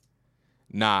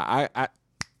Nah,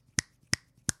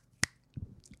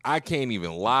 I can't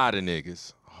even lie to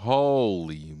niggas.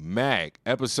 Holy Mac.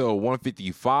 Episode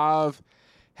 155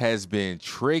 has been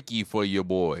tricky for your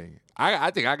boy.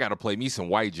 I think I gotta play me some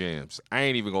white jams. I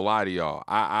ain't even gonna lie to y'all.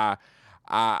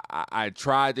 I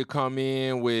tried to come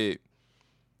in with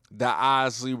the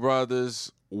Osley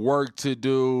Brothers, Work to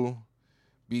Do,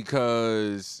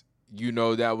 because, you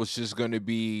know, that was just gonna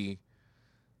be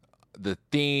the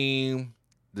theme,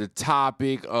 the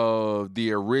topic of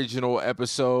the original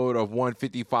episode of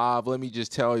 155. Let me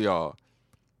just tell y'all,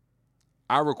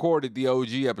 I recorded the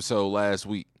OG episode last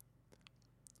week.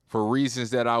 For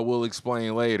reasons that I will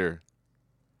explain later,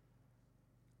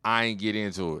 I ain't get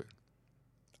into it.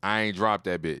 I ain't dropped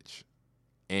that bitch.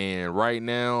 And right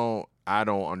now, I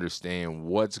don't understand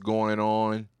what's going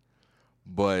on.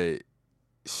 But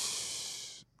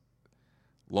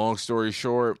long story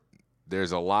short,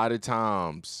 there's a lot of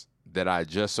times that I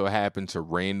just so happen to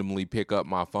randomly pick up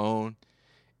my phone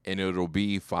and it'll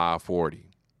be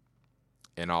 540.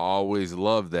 And I always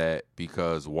love that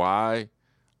because why?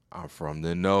 I'm from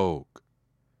the Nogue.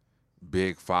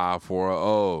 Big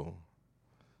 540.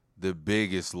 The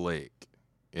biggest lick.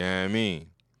 You know what I mean?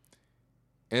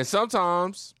 And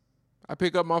sometimes I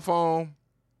pick up my phone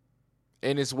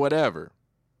and it's whatever.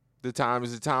 The time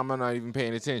is the time. I'm not even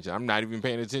paying attention. I'm not even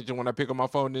paying attention when I pick up my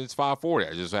phone and it's 540.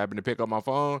 I just happen to pick up my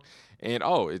phone and,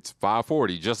 oh, it's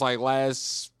 540. Just like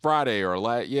last Friday or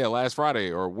last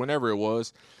Friday or whenever it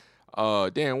was.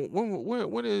 Damn, when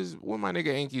my nigga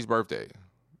Anky's birthday?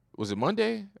 Was it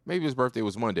Monday? Maybe his birthday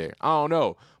was Monday. I don't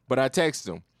know. But I texted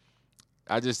him.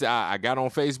 I got on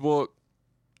Facebook.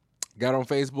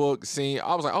 Seen,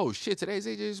 I was like, oh shit, today's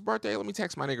AJ's birthday. Let me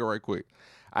text my nigga right quick.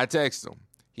 I text him.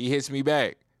 He hits me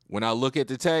back. When I look at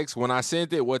the text, when I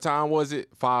sent it, what time was it?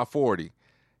 5:40.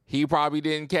 He probably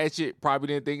didn't catch it, probably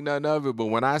didn't think nothing of it, but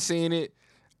when I seen it,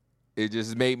 it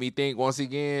just made me think once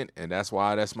again, and that's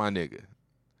why that's my nigga.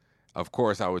 Of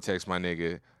course, I would text my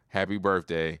nigga, happy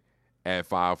birthday at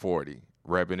 5:40,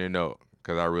 repping a note,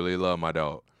 because I really love my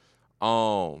dog.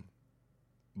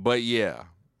 But yeah,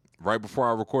 right before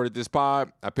I recorded this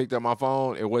pod, I picked up my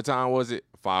phone, and what time was it?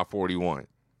 5:41.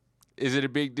 Is it a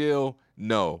big deal?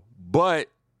 No. But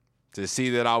to see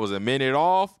that I was a minute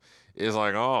off, it's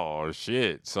like, oh,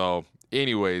 shit. So,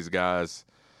 anyways, guys,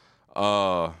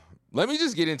 let me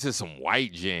just get into some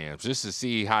white jams just to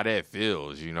see how that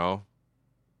feels, you know?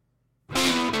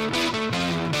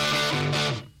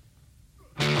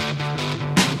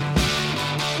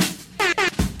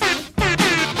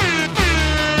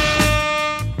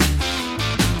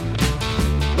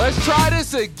 Let's try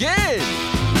this again.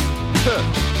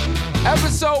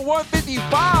 Episode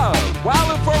 155,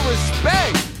 Wildin' for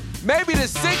Respect. Maybe the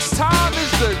sixth time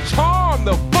is the charm.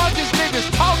 The fuck is niggas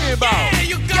talking about? Yeah,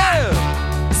 you got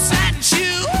satin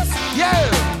shoes. Yeah.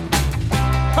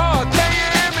 Oh, can you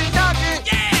hear me knocking?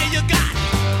 Yeah, you got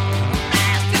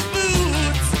nasty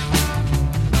boots.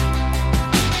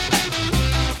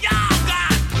 Y'all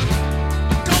got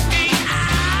cocaine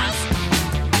eyes.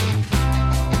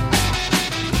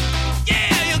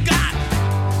 Yeah, you got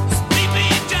sleepy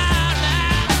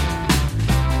darling.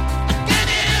 Can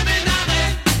you hear me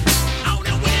knocking on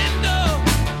the window?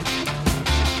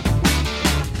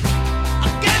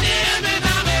 Can you hear me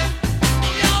knocking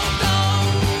on your door?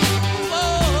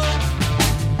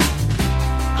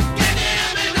 Can you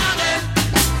hear me knocking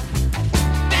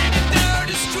down the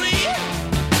dirty street?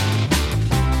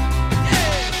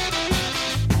 Yeah.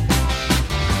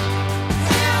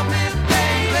 Help me,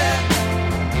 baby.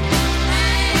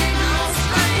 Ain't no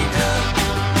stranger.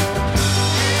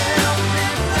 Help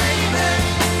me, baby.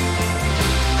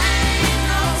 Ain't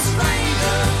no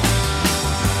stranger.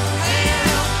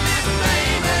 Help me,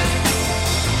 baby.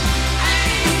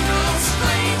 Ain't no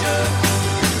stranger.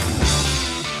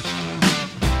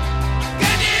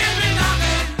 Can you hear me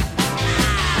knocking?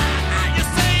 Are you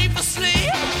safe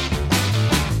asleep?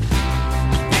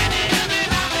 Can you hear me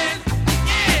knocking?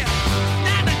 Yeah,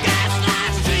 down the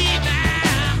gaslight street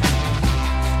now.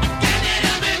 Can you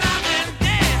hear me knocking?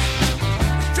 Yeah,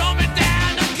 throw me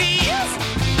down the keys.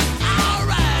 All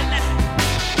right now.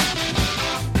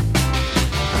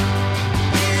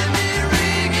 Hear me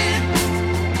ringing.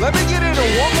 Let me get into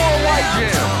one more white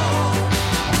jam.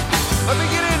 Let me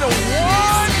get into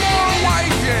one more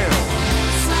white jam.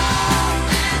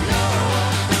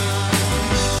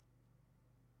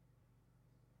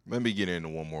 Let me get into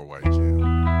one more white jam.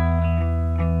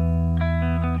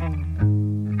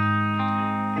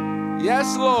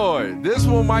 Yes, Lord. This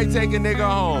one might take a nigga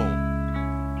home.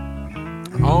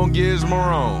 On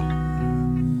Gizmo.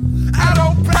 I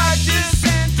don't practice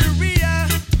Santeria.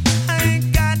 I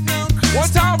ain't got no One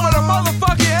time for the motherfucker.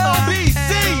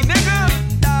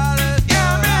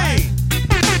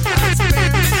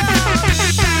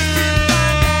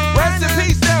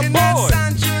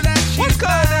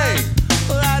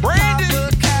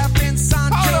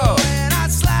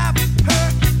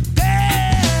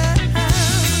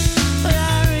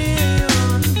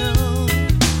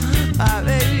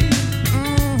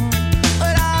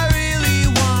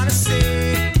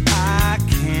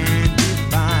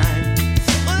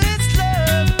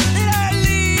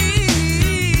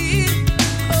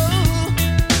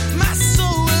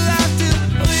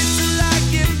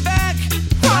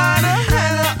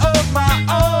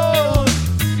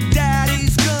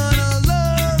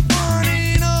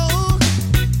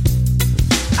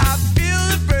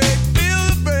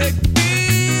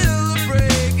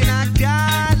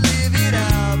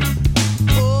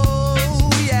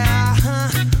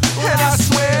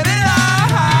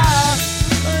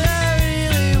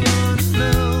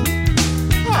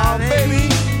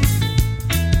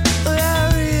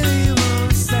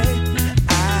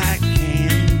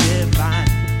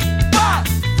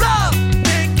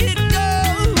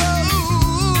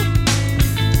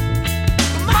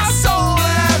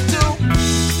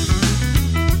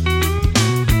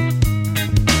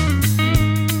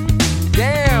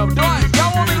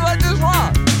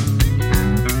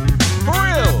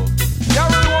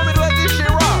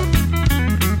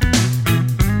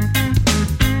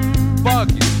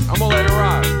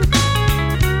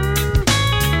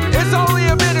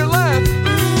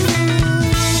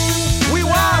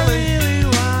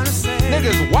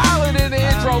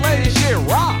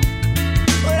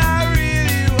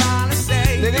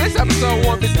 Episode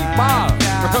 155. And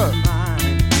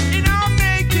I'll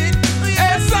make it.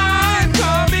 Yes, I'm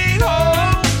coming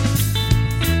home.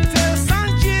 Tell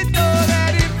Sanjay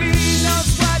that if he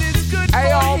knows what is good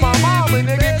Hey, for all my him, mama,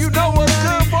 nigga, if you know what's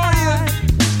good for you,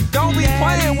 don't be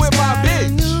playing with my bitch.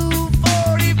 New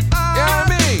 45. You know what I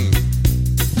mean?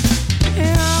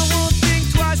 And I won't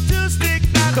think twice to stick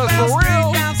that 'Cause bell for straight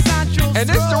real, down Sancho's and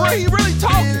this the throat. way he really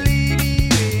talking. Believe me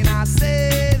when I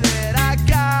say that I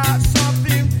got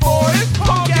something for Boy, this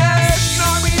punk ass, you know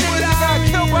what I mean? Niggas that got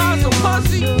killed by some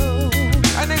pussy.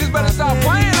 That niggas better stop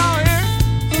playing out here.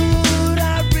 What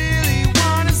I really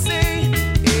wanna say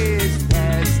is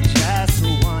there's just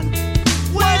one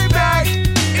way back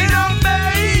in a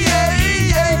May.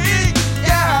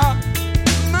 Yeah.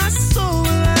 My soul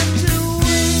like to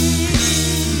wait.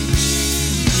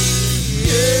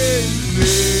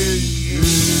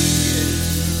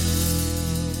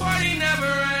 Party never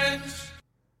ends.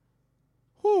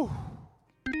 Whew.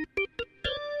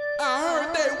 I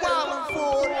heard they wildin'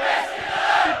 for it.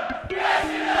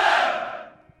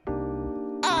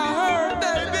 I heard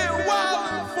they been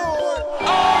wildin' for it.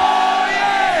 Oh,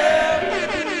 yeah.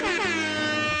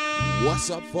 What's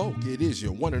up, folk? It is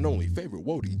your one and only favorite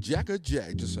Wody Jacka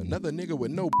Jack. Just another nigga with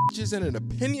no bitches and an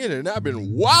opinion, and I've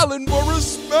been wildin' for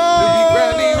respect.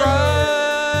 Granny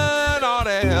run all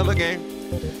the hella game.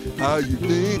 How you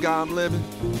think I'm living?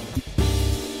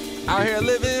 Out here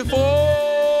living for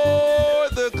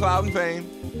the clout and fame.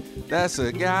 That's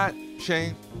a god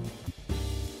shame.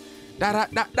 Da da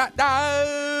da da da.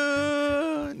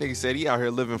 Nigga said he out here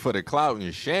living for the clout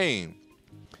and shame.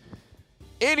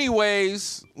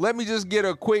 Anyways, let me just get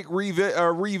a quick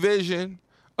revision.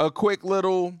 A quick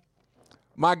little.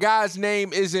 My guy's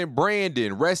name isn't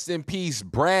Brandon. Rest in peace,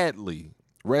 Bradley.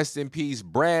 Rest in peace,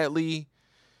 Bradley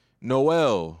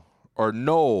Noel or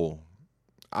Noel.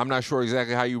 I'm not sure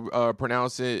exactly how you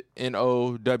pronounce it.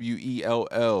 Nowell.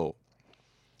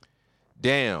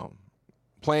 Damn.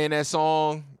 Playing that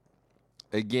song,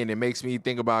 again, it makes me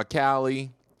think about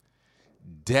Cali.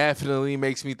 Definitely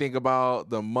makes me think about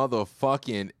the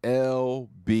motherfucking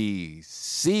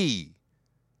LBC.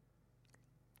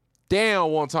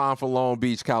 Damn, one time for Long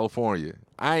Beach, California.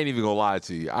 I ain't even gonna lie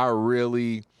to you. I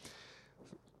really...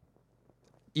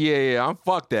 Yeah, I'm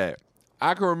fuck that.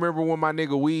 I can remember when my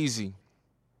nigga Weezy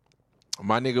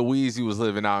was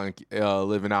living out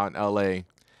in LA.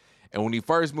 And when he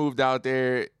first moved out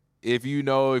there, if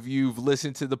you've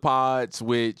listened to the pods,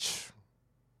 which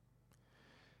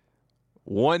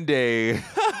one day,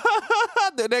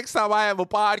 the next time I have a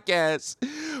podcast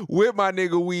with my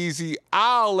nigga Weezy,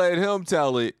 I'll let him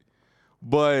tell it.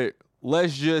 But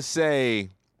let's just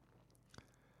say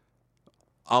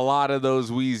a lot of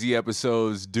those Weezy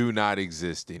episodes do not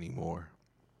exist anymore.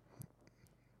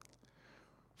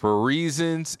 For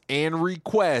reasons and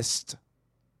requests,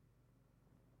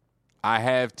 I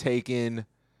have taken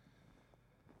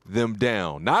them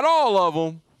down. Not all of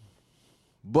them,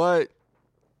 but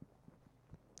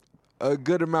a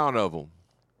good amount of them.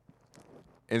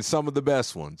 And some of the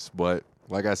best ones. But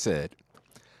like I said,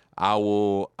 I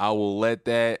will let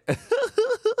that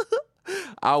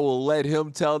I will let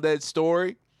him tell that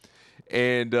story.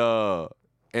 And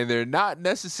they're not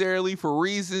necessarily for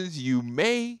reasons you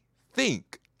may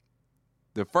think.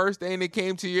 The first thing that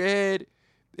came to your head,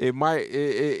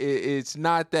 it's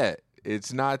not that.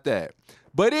 It's not that.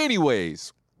 But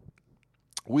anyways,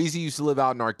 Weezy used to live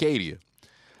out in Arcadia.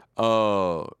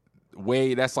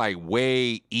 That's like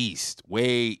way east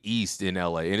in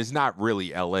LA. And it's not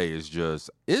really LA, it's just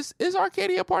is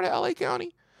Arcadia a part of LA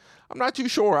County? I'm not too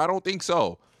sure. I don't think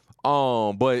so.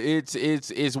 But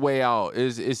it's way out.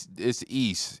 It's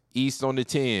east on the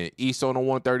 10, east on the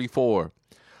 134.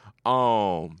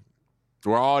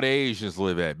 Where all the Asians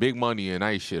live at. Big money and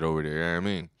nice shit over there, you know what I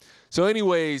mean? So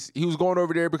anyways, he was going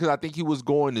over there because I think he was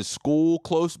going to school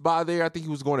close by there. I think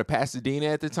he was going to Pasadena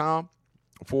at the time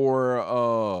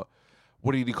for,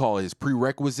 what did he call it, his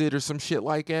prerequisite or some shit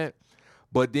like that.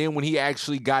 But then when he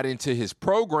actually got into his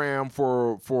program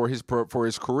for his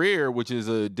career, which is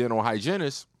a dental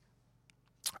hygienist,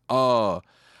 I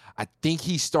think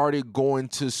he started going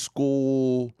to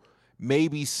school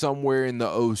maybe somewhere in the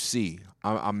OC.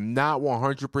 I'm not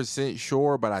 100%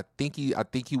 sure, but I think he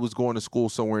was going to school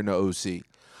somewhere in the OC.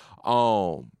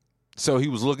 So he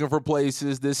was looking for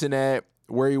places, this and that,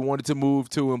 where he wanted to move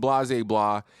to, and blah, blah,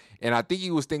 blah. And I think he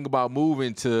was thinking about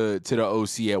moving to the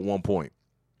OC at one point.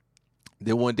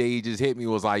 Then one day he just hit me,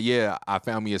 was like, yeah, I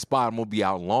found me a spot. I'm going to be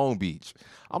out in Long Beach.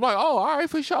 I'm like, oh, all right,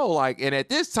 for sure. Like, and at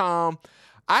this time,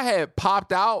 I had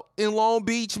popped out in Long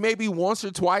Beach maybe once or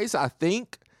twice, I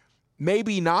think.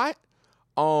 Maybe not.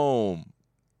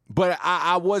 But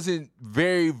I wasn't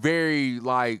very, very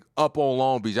like up on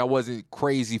Long Beach. I wasn't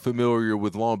crazy familiar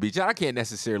with Long Beach. And I can't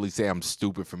necessarily say I'm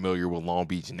stupid familiar with Long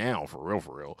Beach now, for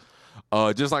real.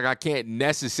 Just like I can't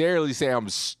necessarily say I'm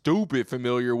stupid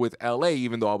familiar with LA,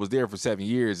 even though I was there for 7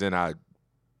 years and I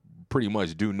pretty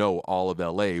much do know all of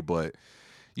LA, but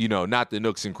you know, not the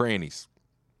nooks and crannies.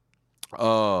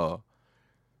 But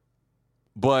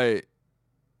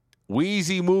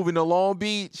Wheezy moving to Long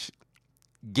Beach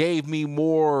gave me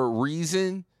more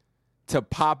reason to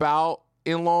pop out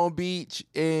in Long Beach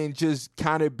and just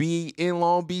kind of be in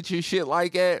Long Beach and shit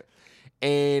like that.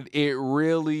 And it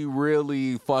really,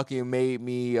 really fucking made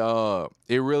me, love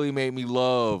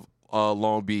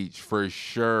Long Beach for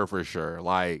sure.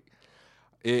 Like,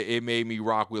 it made me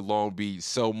rock with Long Beach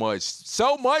so much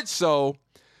so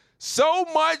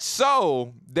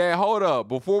that, hold up,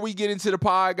 before we get into the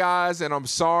pod, guys, and I'm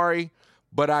sorry,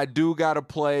 but I do got to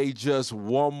play just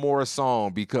one more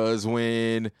song, because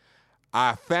when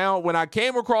I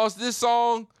came across this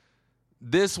song,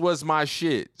 this was my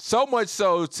shit. So much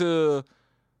so to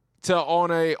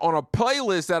on a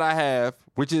playlist that I have,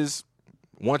 which is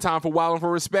One Time for Wildin'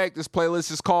 for Respect. This playlist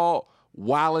is called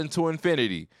Wildin' to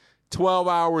Infinity. 12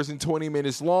 hours and 20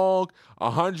 minutes long,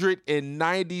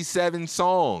 197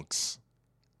 songs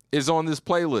is on this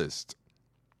playlist.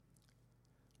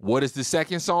 What is the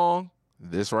second song?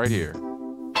 This right here.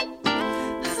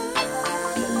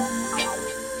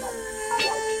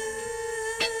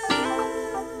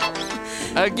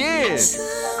 Again,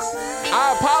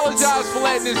 I apologize for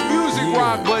letting this music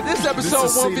rock, but this episode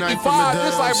 155,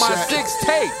 this like my sixth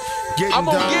take. I'm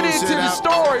gonna get into the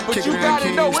story, but you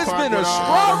gotta know it's been a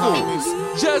struggle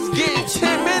just getting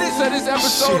 10 minutes of this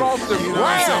episode off the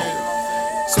ground.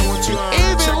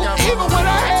 Even when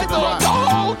I had the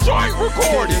whole joint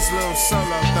recorded.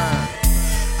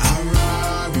 I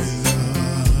ride with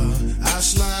her, I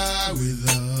slide with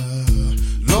her.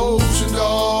 Lotion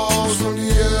dolls from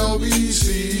the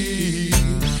LBC.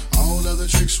 All other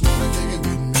tricks wanna kick it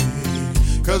with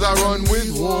me, 'cause I run with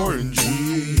Warren G.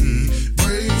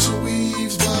 Braids and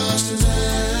weaves, blasters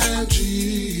and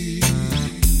G.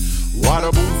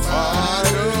 Water boom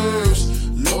fighters,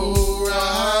 low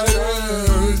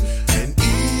riders, and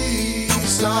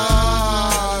east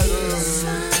siders.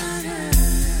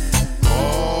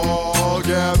 All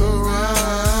gather round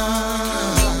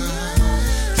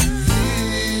to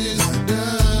hear the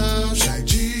dub, Shaq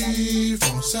G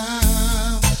from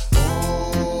South.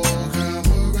 All come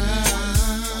around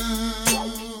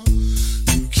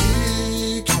to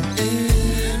kick it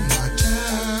in my town.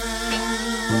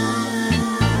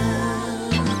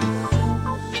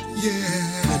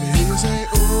 Yeah, let me hear you say,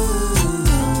 ooh,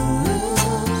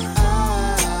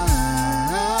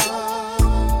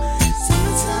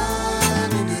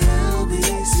 summertime in the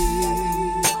LBC.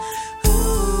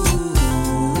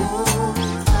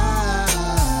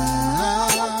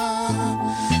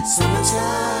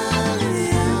 Summertime in the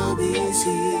LBC.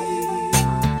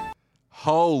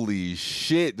 Holy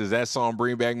shit, does that song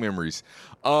bring back memories?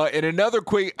 And another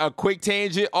quick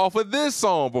tangent off of this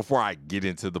song before I get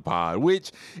into the pod,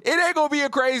 which it ain't gonna be a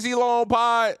crazy long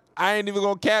pod. I ain't even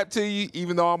gonna cap to you,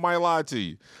 even though I might lie to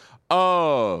you.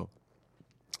 I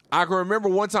can remember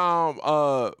one time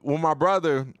when my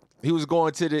brother, he was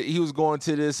going to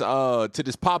this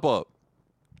pop up.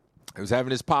 He was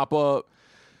having this pop up,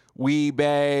 weed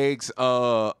bags,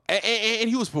 and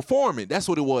he was performing. That's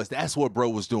what it was. That's what bro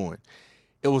was doing.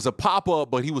 It was a pop up,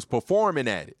 but he was performing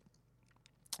at it.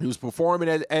 He was performing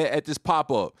at this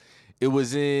pop up. It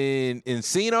was in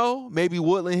Encino, maybe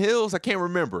Woodland Hills. I can't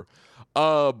remember.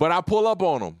 But I pull up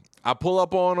on him.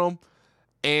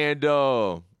 And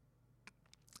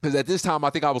because at this time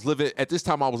I was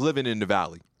living in the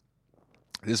Valley.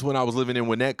 This is when I was living in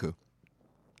Winnetka.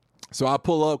 So I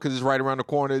pull up because it's right around the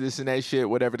corner, this and that shit,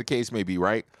 whatever the case may be,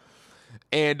 right?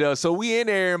 And so we in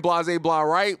there in blase blah,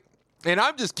 right? And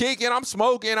I'm just kicking, I'm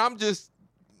smoking, I'm just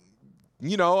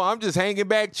hanging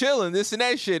back, chilling, this and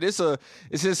that shit. It's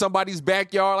in somebody's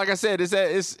backyard. Like I said,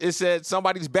 it's at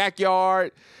somebody's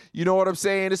backyard. You know what I'm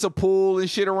saying? It's a pool and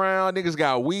shit around. Niggas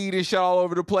got weed and shit all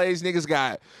over the place. Niggas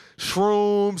got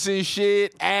shrooms and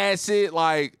shit, acid.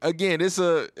 Like, again, it's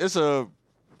a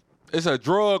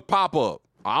drug pop-up.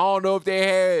 I don't know if they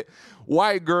had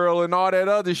White Girl and all that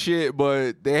other shit,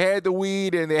 but they had the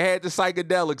weed and they had the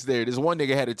psychedelics there. This one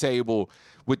nigga had a table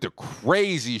with the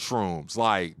crazy shrooms.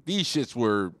 Like, these shits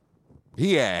were,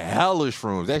 he had hella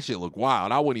shrooms. That shit looked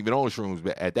wild. I wasn't even on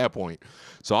shrooms at that point.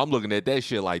 So I'm looking at that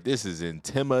shit like, this is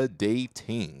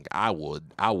intimidating. I will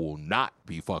not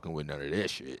be fucking with none of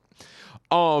that shit.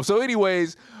 So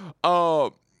anyways,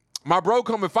 my bro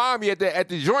come and find me at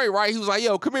the joint, right? He was like,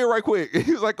 yo, come here right quick.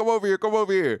 He was like, come over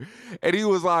here. And he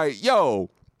was like, yo,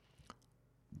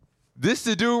 this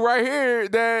the dude right here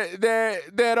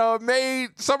that made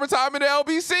Summertime in the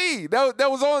LBC. That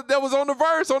was on the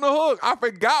verse, on the hook. I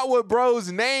forgot what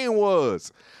bro's name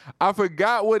was. I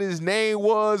forgot what his name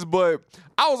was, but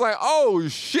I was like, oh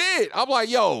shit. I'm like,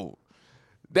 yo,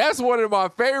 that's one of my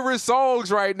favorite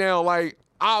songs right now. Like,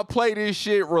 I play this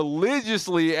shit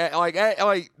religiously. At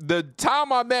the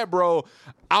time I met bro,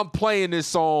 I'm playing this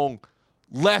song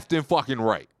left and fucking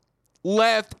right.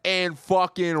 Left and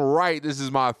fucking right. This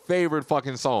is my favorite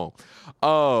fucking song.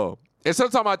 And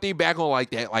sometimes I think back on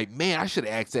like that, like, man, I should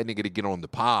have asked that nigga to get on the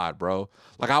pod, bro.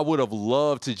 Like, I would have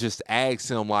loved to just ask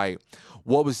him, like,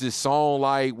 what was this song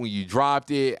like when you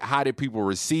dropped it? How did people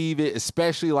receive it?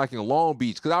 Especially like in Long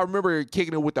Beach. Because I remember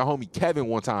kicking it with the homie Kevin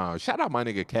one time. Shout out my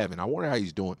nigga Kevin. I wonder how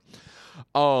he's doing.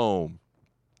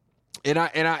 And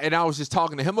I was just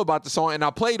talking to him about the song, and I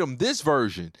played him this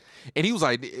version, and he was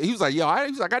like, yo,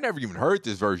 I never even heard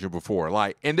this version before.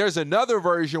 Like, and there's another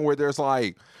version where there's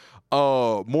like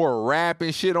more rap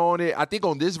and shit on it. I think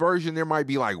on this version there might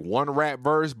be like one rap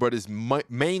verse, but it's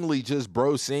mainly just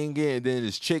bro singing and then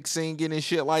his chick singing and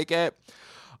shit like that.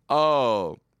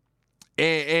 And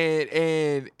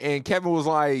Kevin was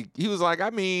like, he was like,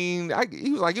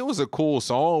 it was a cool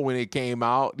song when it came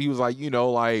out. He was like, you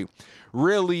know, like,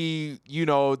 really, you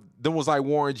know, there was like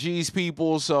Warren G's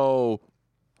people, so,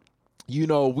 you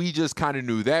know, we just kind of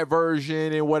knew that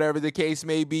version and whatever the case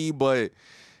may be, but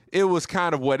it was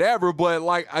kind of whatever. But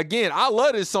like, again, I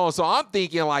love this song, so I'm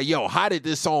thinking like, yo, how did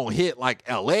this song hit like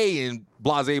LA and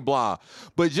blah, blah, blah.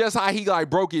 But just how he like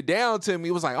broke it down to me,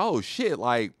 it was like, oh shit,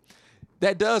 like,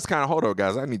 that does kind of, hold on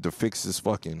guys, I need to fix this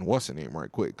fucking, what's the name right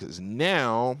quick, because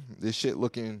now this shit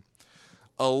looking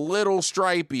a little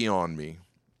stripey on me.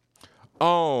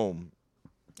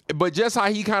 But just how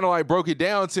he kind of like broke it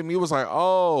down to me, it was like,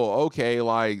 oh, okay,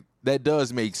 like that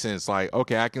does make sense. Like,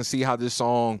 okay, I can see how this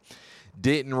song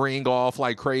didn't ring off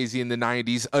like crazy in the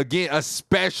 90s. Again,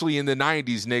 especially in the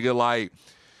 90s, nigga. Like,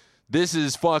 this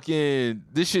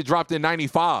shit dropped in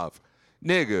 95.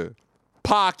 Nigga,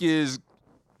 Pac is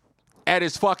at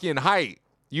his fucking height.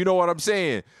 You know what I'm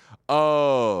saying?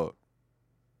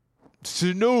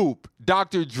 Snoop,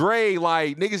 Dr. Dre,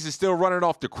 like, niggas is still running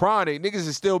off the chronic. Niggas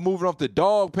is still moving off the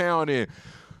dog pound and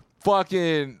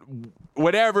fucking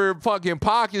whatever fucking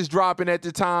Pac is dropping at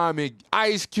the time, and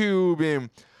Ice Cube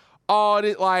and all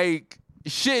that, like,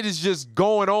 shit is just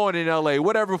going on in LA.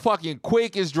 Whatever fucking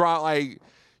Quick is dropped, like,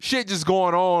 shit just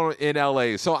going on in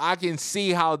LA. So I can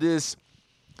see how this,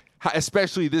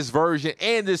 especially this version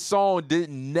and this song,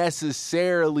 didn't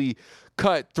necessarily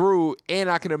cut through.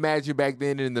 And I can imagine back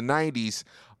then in the 90s,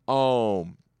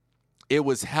 it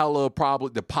was hella, probably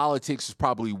the politics was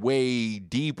probably way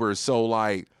deeper. So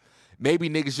like, maybe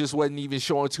niggas just wasn't even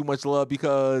showing too much love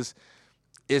because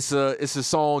it's a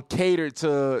song catered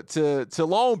to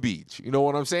Long Beach. You know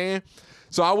what I'm saying?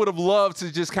 So I would have loved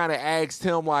to just kind of asked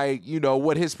him, like, you know,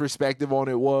 what his perspective on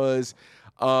it was.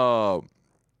 How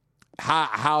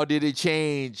did it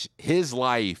change his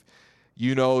life?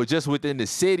 You know, just within the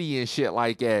city and shit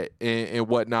like that and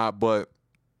whatnot. But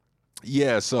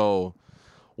yeah, so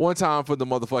one time for the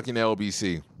motherfucking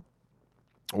LBC.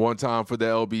 One time for the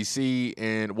LBC.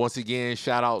 And once again,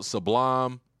 shout out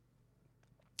Sublime.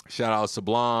 Shout out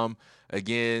Sublime.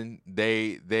 Again,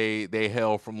 they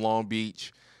hail from Long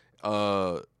Beach.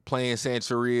 Playing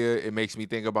Santeria, it makes me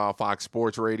think about Fox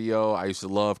Sports Radio. I used to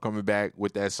love coming back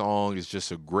with that song. It's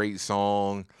just a great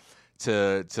song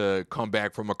to come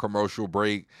back from a commercial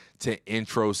break to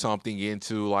intro something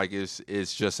into. Like,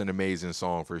 it's just an amazing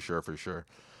song for sure.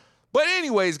 But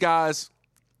anyways, guys,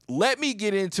 let me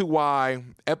get into why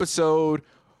episode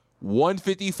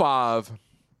 155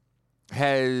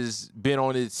 has been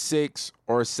on its 6th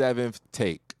or 7th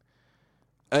take.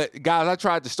 Guys, I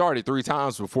tried to start it 3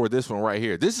 times before this one right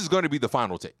here. This is going to be the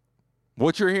final take.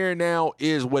 What you're hearing now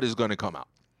is what is going to come out.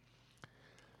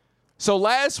 So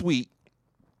last week,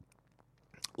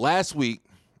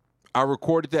 I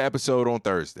recorded the episode on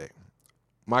Thursday.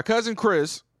 My cousin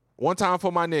Chris, one time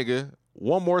for my nigga,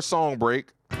 one more song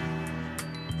break.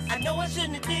 I know I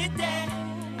shouldn't have did that.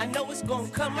 I know it's gonna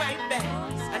come right back.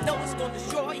 I know it's gonna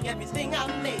destroy everything I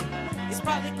made. It's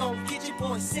probably gonna get your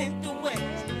boy sent away.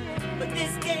 But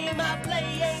this game I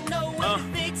play ain't no way to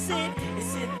fix it.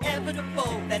 It's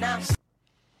inevitable that I'm...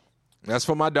 That's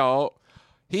for my dog.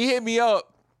 He hit me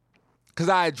up because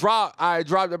I dropped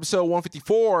episode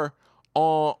 154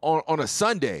 on a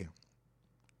Sunday.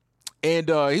 And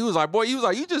he was like,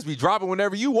 you just be dropping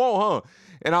whenever you want, huh?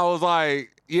 And I was like,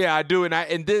 yeah, I do.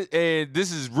 And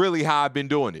this is really how I've been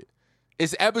doing it.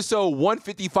 It's episode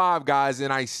 155, guys,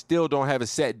 and I still don't have a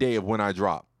set day of when I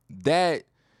drop.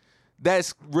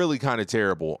 That's really kind of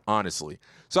terrible, honestly.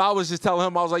 So I was just telling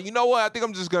him, I was like, you know what? I think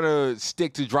I'm just going to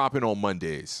stick to dropping on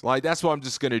Mondays. Like, that's what I'm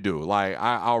just going to do. Like,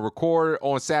 I'll record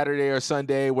on Saturday or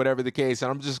Sunday, whatever the case,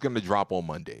 and I'm just going to drop on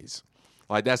Mondays.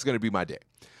 Like, that's going to be my day.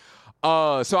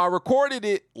 So I recorded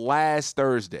it last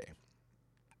Thursday.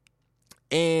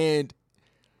 And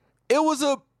it was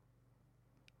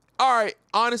all right,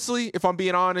 honestly, if I'm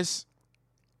being honest,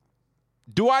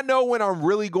 do I know when I'm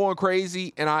really going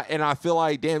crazy and I feel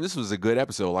like, damn, this was a good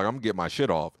episode, like I'm gonna get my shit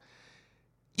off?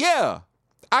 Yeah,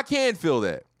 I can feel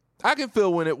that. I can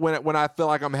feel when I feel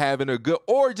like I'm having a good,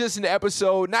 or just an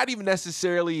episode, not even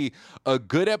necessarily a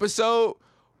good episode,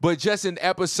 but just an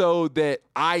episode that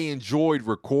I enjoyed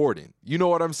recording. You know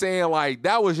what I'm saying? Like,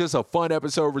 that was just a fun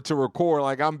episode to record.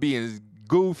 Like, I'm being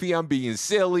goofy, I'm being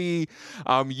silly,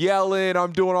 I'm yelling,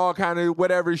 I'm doing all kind of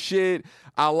whatever shit.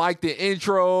 I like the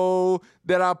intro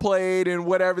that I played and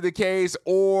whatever the case,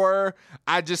 or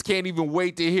I just can't even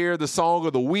wait to hear the song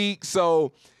of the week.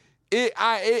 So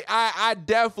I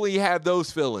definitely have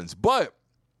those feelings. But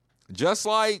just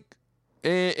like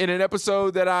in an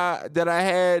episode that I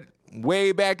had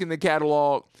way back in the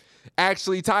catalog,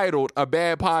 actually titled a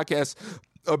bad podcast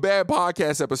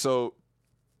episode,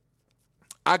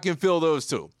 I can feel those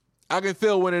too. I can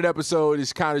feel when an episode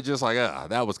is kind of just like,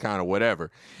 that was kind of whatever.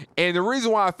 And the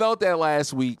reason why I felt that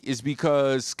last week is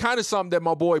because kind of something that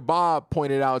my boy Bob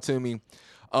pointed out to me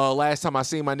last time I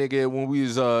seen my nigga when we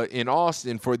was in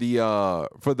Austin for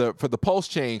the Pulse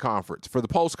Chain conference, for the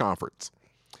Pulse conference.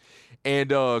 And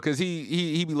because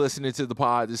he be listening to the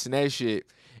pod, this and that shit.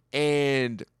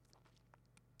 And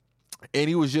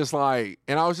he was just like,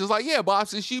 and I was just like, yeah, Bob,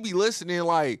 since you be listening,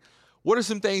 like, what are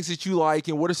some things that you like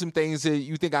and what are some things that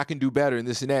you think I can do better and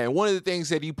this and that? And one of the things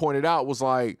that he pointed out was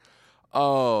like,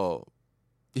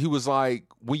 he was like,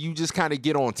 when you just kind of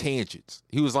get on tangents,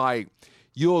 he was like,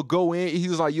 you'll go in, he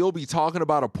was like, you'll be talking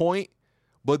about a point,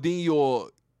 but then you'll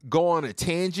go on a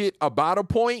tangent about a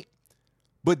point,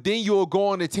 but then you'll go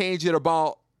on a tangent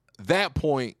about that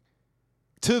point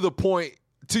to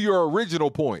your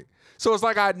original point. So it's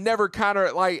like I never kind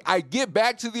of, like, I get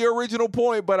back to the original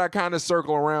point, but I kind of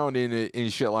circle around in it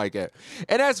and shit like that.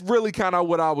 And that's really kind of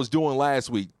what I was doing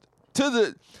last week.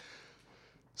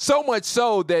 So much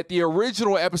so that the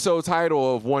original episode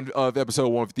title of episode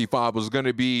 155 was going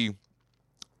to be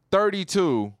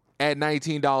 32 at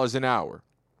 $19 an hour.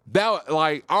 That,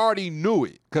 like, I already knew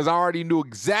it because I already knew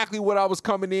exactly what I was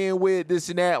coming in with, this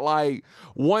and that. Like,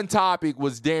 one topic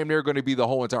was damn near going to be the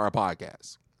whole entire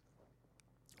podcast.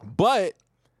 But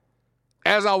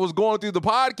as I was going through the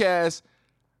podcast,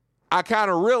 I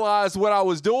kind of realized what I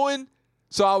was doing.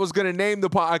 So I was going to name the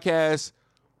podcast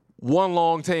One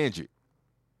Long Tangent.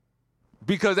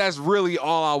 Because that's really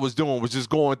all I was doing, was just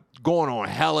going on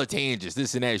hella tangents,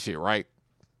 this and that shit, right?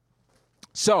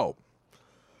 So,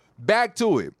 back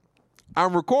to it.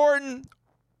 I'm recording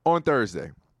on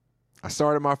Thursday. I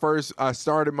started my first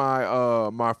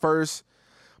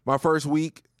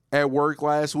week at work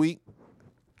last week.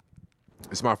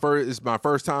 It's my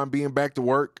first time being back to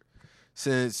work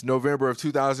since November of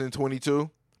 2022.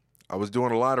 I was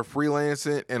doing a lot of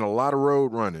freelancing and a lot of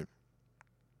road running.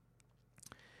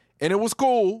 And it was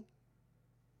cool,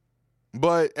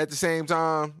 but at the same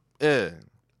time,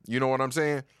 you know what I'm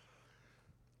saying?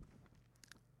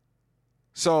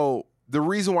 So the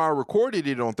reason why I recorded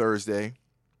it on Thursday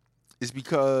is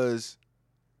because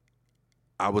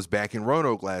I was back in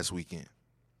Roanoke last weekend.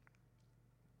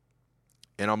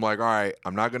 And I'm like, all right,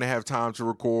 I'm not going to have time to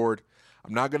record.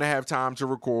 I'm not going to have time to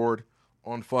record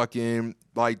on fucking,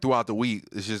 like, throughout the week.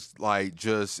 It's just, like,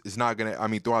 it's not going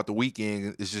to, throughout the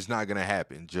weekend, it's just not going to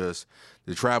happen. Just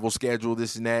the travel schedule,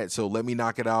 this and that. So let me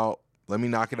knock it out. Let me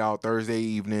knock it out Thursday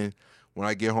evening when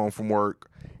I get home from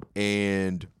work.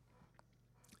 And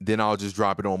then I'll just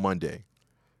drop it on Monday.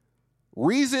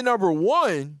 Reason number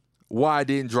one why I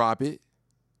didn't drop it,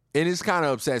 and it's kind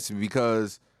of upsets me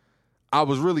because I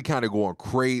was really kind of going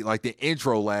crazy. Like, the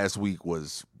intro last week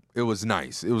was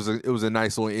nice. It was a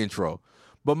nice little intro.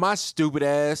 But my stupid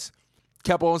ass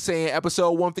kept on saying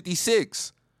episode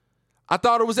 156. I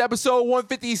thought it was episode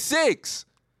 156.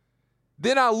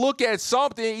 Then I look at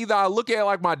something, either I look at,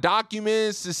 like, my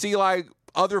documents to see, like,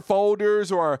 other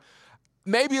folders, or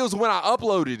maybe it was when I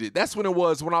uploaded it. That's when it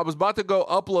was. When I was about to go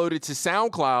upload it to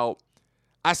SoundCloud,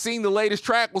 I seen the latest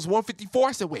track was 154.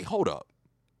 I said, wait, hold up.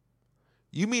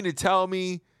 You mean to tell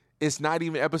me it's not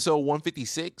even episode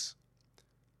 156?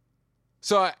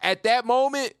 So at that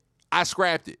moment, I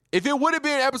scrapped it. If it would have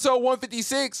been episode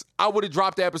 156, I would have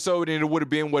dropped the episode and it would have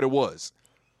been what it was.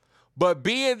 But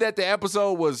being that the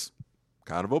episode was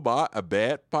kind of a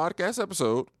bad podcast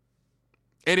episode.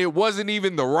 And it wasn't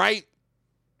even the right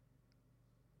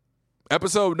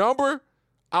episode number.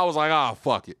 I was like,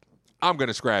 fuck it. I'm going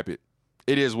to scrap it.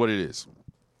 It is what it is.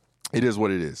 It is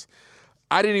what it is.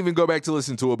 I didn't even go back to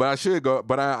listen to it, but I should go.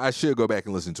 But I should go back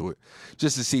and listen to it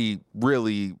just to see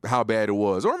really how bad it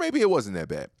was, or maybe it wasn't that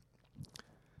bad.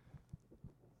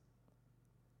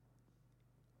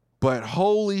 But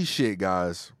holy shit,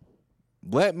 guys!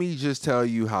 Let me just tell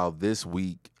you how this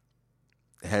week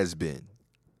has been.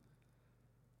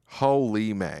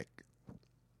 Holy Mac!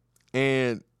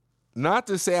 And not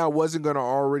to say I wasn't going to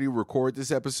already record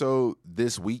this episode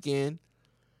this weekend,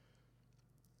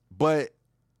 but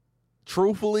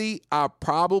truthfully, I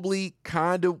probably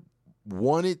kind of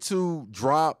wanted to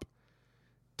drop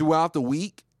throughout the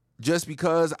week just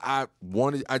because I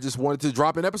just wanted to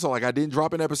drop an episode. Like, I didn't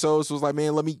drop an episode, so it was like,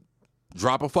 man, let me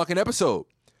drop a fucking episode.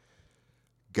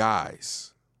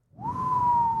 Guys.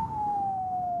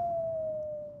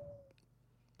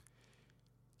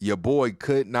 Your boy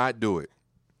could not do it.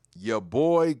 Your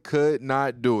boy could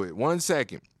not do it. 1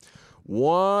 second.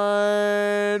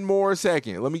 One more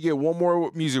second. Let me get one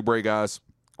more music break, guys.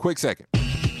 Quick second.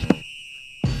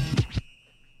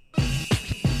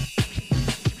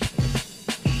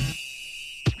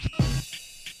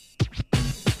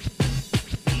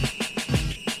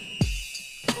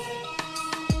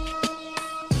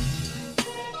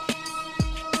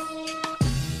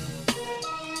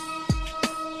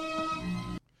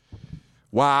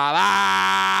 Wild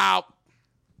out.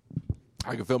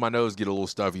 I can feel my nose get a little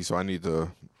stuffy, so I need to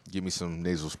give me some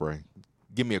nasal spray.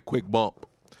 Give me a quick bump.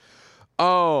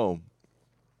 But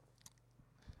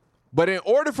in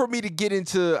order for me to get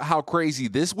into how crazy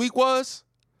this week was,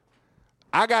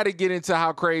 I got to get into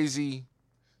how crazy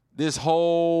this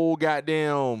whole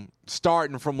goddamn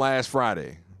starting from last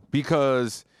Friday,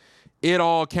 because it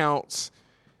all counts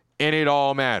and it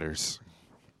all matters.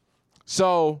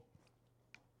 So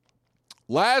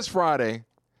last Friday,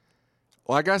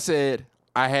 like I said,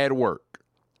 I had work.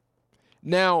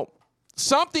 Now,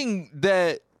 something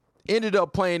that ended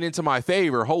up playing into my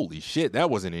favor, holy shit, that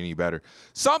wasn't any better.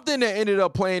 Something that ended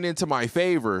up playing into my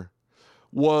favor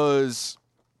was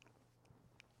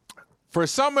for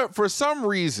some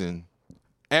reason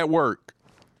at work,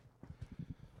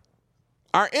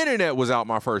 our internet was out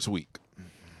my first week.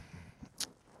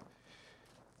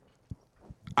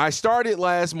 I started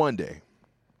last Monday.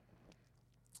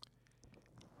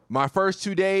 My first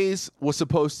 2 days was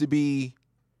supposed to be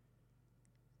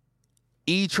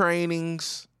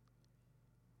e-trainings,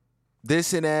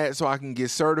 this and that, so I can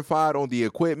get certified on the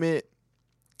equipment.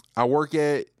 I work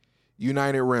at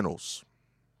United Rentals.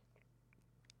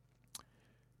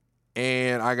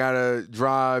 And I got to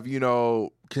drive,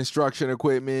 construction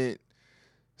equipment,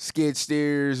 skid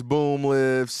steers, boom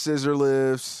lifts, scissor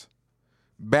lifts,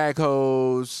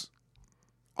 backhoes,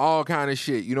 all kind of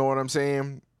shit. You know what I'm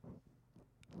saying?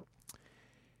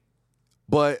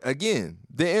 But again,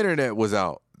 the internet was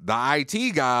out. The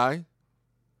IT guy,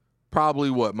 probably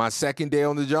my second day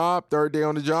on the job, third day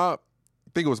on the job? I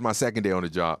think it was my second day on the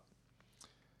job.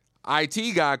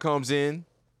 IT guy comes in.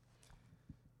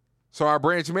 So our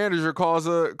branch manager calls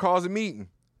a meeting.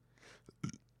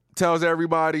 Tells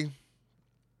everybody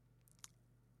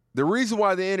the reason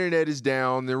why the internet is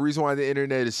down, the reason why the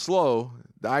internet is slow,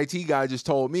 the IT guy just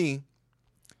told me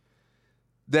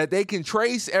that they can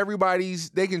trace where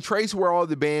all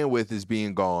the bandwidth is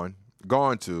being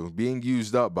being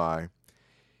used up by.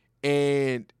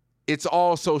 And it's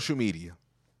all social media.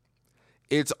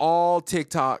 It's all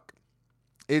TikTok.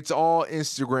 It's all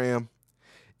Instagram.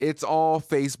 It's all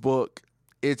Facebook.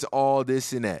 It's all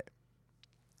this and that.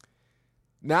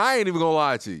 Now, I ain't even gonna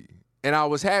lie to you. And I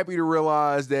was happy to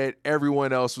realize that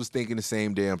everyone else was thinking the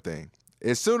same damn thing.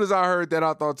 As soon as I heard that,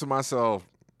 I thought to myself,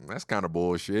 that's kind of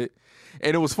bullshit.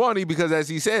 And it was funny because as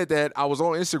he said that, I was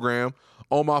on Instagram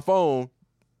on my phone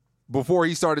before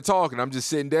he started talking. I'm just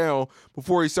sitting down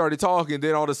before he started talking.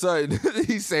 Then all of a sudden,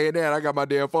 he's saying that. I got my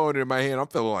damn phone in my hand. I'm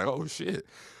feeling like, oh, shit.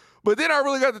 But then I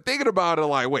really got to thinking about it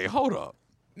like, wait, hold up.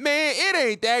 Man, it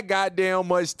ain't that goddamn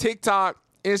much TikTok,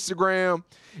 Instagram,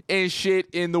 and shit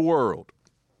in the world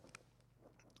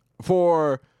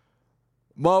for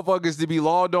motherfuckers to be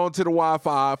logged on to the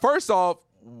Wi-Fi. First off,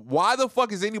 why the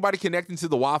fuck is anybody connecting to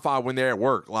the Wi-Fi when they're at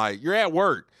work? Like, you're at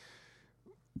work.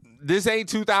 This ain't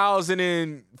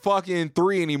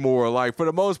 2003 anymore. Like, for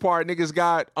the most part, niggas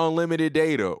got unlimited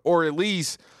data, or at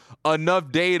least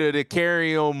enough data to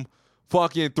carry them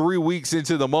fucking 3 weeks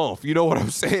into the month. You know what I'm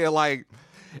saying? Like,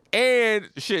 and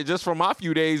shit, just from my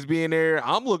few days being there,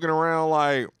 I'm looking around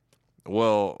like,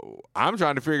 Well, I'm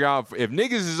trying to figure out if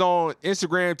niggas is on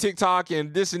Instagram, TikTok,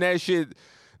 and this and that shit.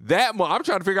 I'm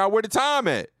trying to figure out where the time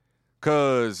at,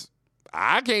 cause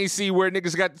I can't see where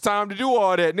niggas got the time to do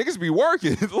all that. Niggas be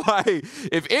working. Like,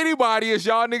 if anybody is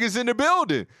y'all niggas in the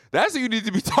building, that's who you need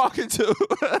to be talking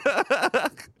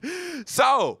to.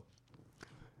 So,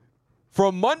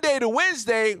 from Monday to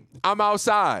Wednesday, I'm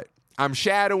outside. I'm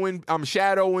shadowing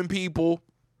people.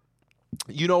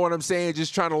 You know what I'm saying?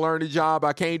 Just trying to learn the job.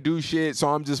 I can't do shit, so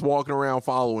I'm just walking around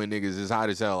following niggas. It's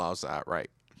hot as hell outside, right?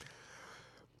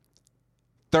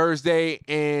 Thursday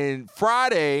and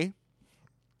Friday,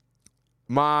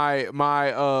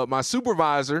 my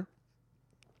supervisor,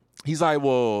 he's like,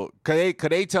 well, could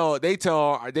they tell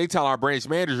our branch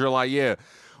manager, like, yeah,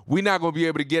 we're not gonna be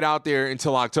able to get out there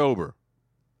until October.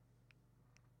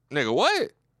 Nigga,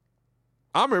 what?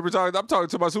 I'm talking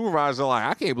to my supervisor, like,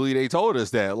 I can't believe they told us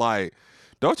that. Like,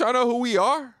 don't y'all know who we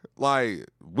are? Like,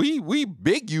 we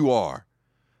big you are.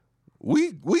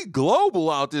 We global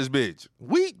out this bitch.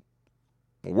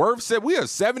 Worth said we a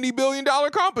 $70 billion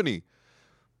company.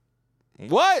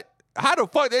 What? How the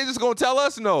fuck they just gonna tell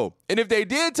us no? And if they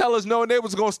did tell us no and they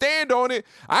was gonna stand on it,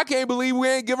 I can't believe we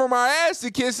ain't give them our ass to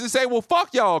kiss and say, well,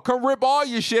 fuck y'all, come rip all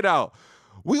your shit out.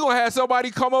 We gonna have somebody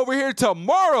come over here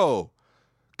tomorrow,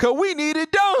 cause we need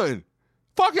it done.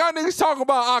 Fuck y'all niggas talking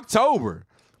about October.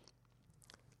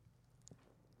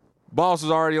 Boss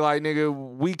was already like, nigga,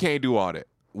 we can't do all that.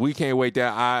 We can't wait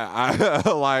that. I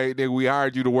like, nigga, we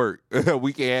hired you to work.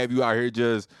 We can't have you out here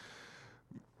just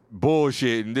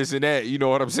bullshit and this and that. You know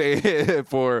what I'm saying?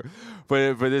 for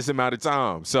this amount of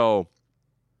time. So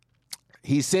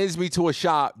he sends me to a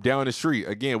shop down the street.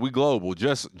 Again, we global.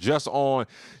 Just on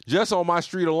my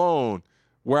street alone,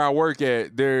 where I work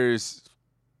at, there's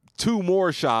 2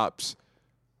 more shops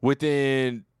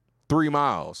within 3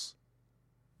 miles.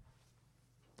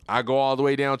 I go all the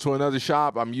way down to another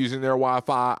shop. I'm using their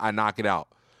Wi-Fi. I knock it out.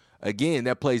 Again,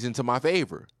 that plays into my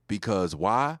favor because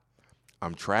why?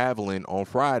 I'm traveling on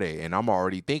Friday, and I'm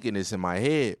already thinking this in my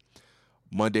head.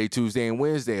 Monday, Tuesday, and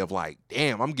Wednesday of like,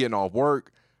 damn, I'm getting off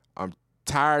work. I'm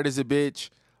tired as a bitch.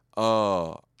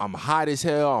 I'm hot as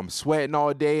hell. I'm sweating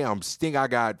all day. I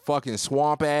got fucking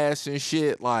swamp ass and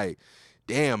shit. Like,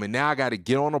 damn, and now I got to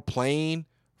get on a plane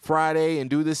Friday and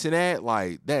do this and that.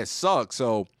 Like, that sucks.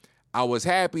 So I was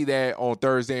happy that on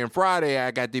Thursday and Friday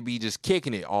I got to be just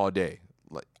kicking it all day.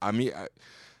 Like, I mean,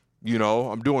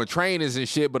 I'm doing trainings and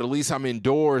shit, but at least I'm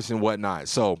indoors and whatnot.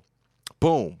 So,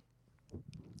 boom.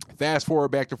 Fast forward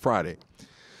back to Friday.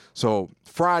 So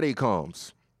Friday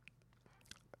comes.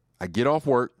 I get off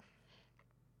work,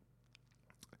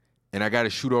 and I got to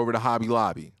shoot over to Hobby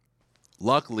Lobby.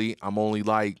 Luckily, I'm only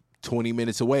like 20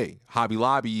 minutes away. Hobby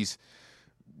Lobby's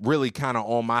really kind of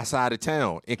on my side of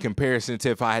town in comparison to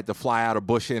if I had to fly out of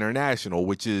Bush International,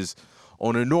 which is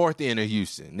on the north end of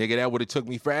Houston. Nigga, that would have took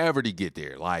me forever to get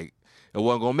there. Like, it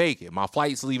wasn't going to make it. My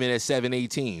flight's leaving at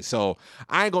 7:18. So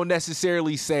I ain't going to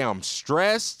necessarily say I'm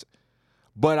stressed,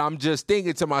 but I'm just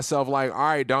thinking to myself, like, all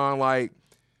right, Don, like,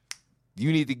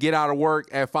 you need to get out of work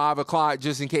at 5 o'clock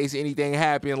just in case anything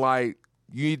happened. Like,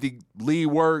 you need to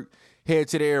leave work, head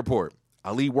to the airport.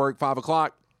 I leave work 5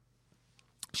 o'clock.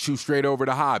 Shoot straight over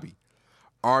to Hobby.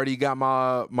 Already got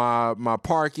my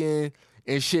parking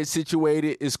and shit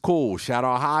situated. It's cool. Shout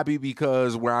out Hobby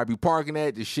because where I be parking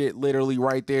at, the shit literally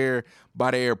right there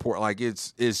by the airport. Like,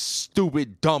 it's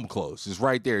stupid dumb close. It's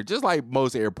right there. Just like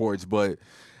most airports, but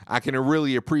I can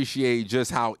really appreciate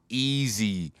just how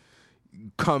easy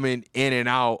coming in and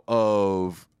out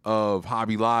of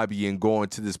Hobby Lobby and going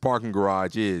to this parking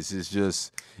garage is.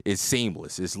 It's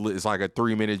seamless. It's like a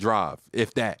 3-minute drive,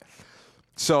 if that.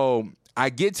 So I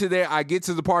get to there, I get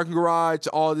to the parking garage,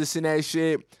 all this and that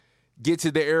shit, get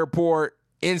to the airport,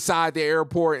 inside the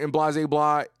airport in blah, blah,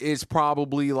 blah, it's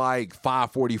probably like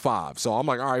 5:45. So I'm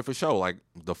like, all right, for sure. Like,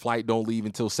 the flight don't leave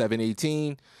until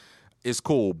 7:18. It's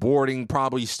cool. Boarding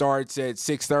probably starts at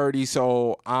 6:30,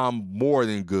 so I'm more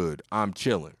than good. I'm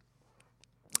chilling.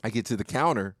 I get to the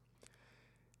counter,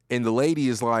 and the lady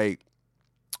is like,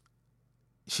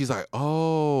 she was like,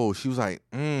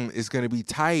 it's going to be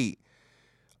tight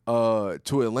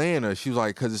to Atlanta. She was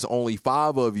like, because it's only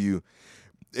 5 of you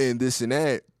and this and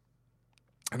that.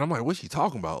 And I'm like, what's she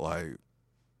talking about? Like,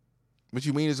 what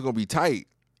you mean it's going to be tight?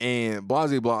 And blah,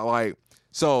 blah, blah. Like,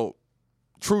 so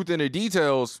truth in the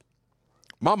details,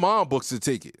 my mom books the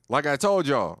ticket. Like I told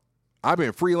y'all, I've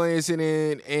been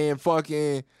freelancing and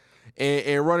fucking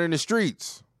and running the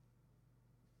streets.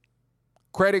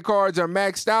 Credit cards are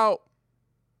maxed out.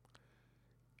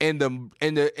 And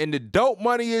the dope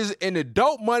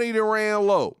money that ran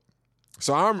low.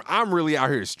 So I'm really out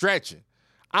here stretching.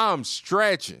 I'm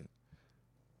stretching.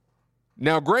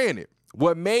 Now, granted,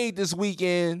 what made this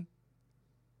weekend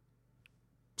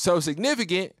so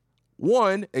significant,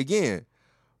 one, again,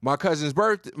 my cousin's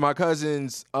wedding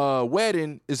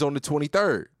is on the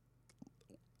 23rd,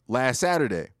 last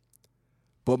Saturday.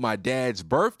 But my dad's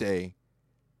birthday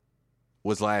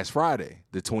was last Friday,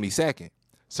 the 22nd.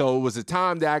 So it was a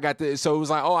time that I got to, so it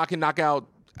was like, oh, I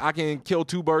can kill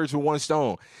two birds with one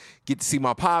stone. Get to see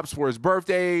my pops for his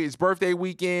birthday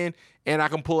weekend, and I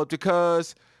can pull up to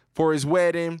cuz for his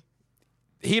wedding.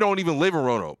 He don't even live in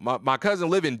Roanoke. My cousin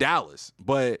live in Dallas,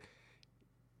 but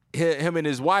him and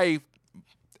his wife,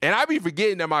 and I be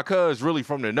forgetting that my cuz really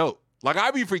from the Noke. Like,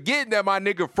 I be forgetting that my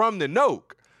nigga from the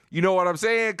Noke. You know what I'm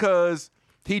saying? Because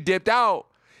he dipped out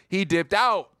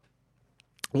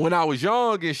when I was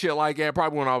young and shit like that,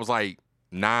 probably when I was like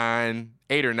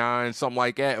 8 or 9, something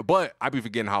like that. But I be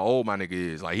forgetting how old my nigga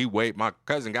is. Like, my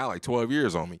cousin got like 12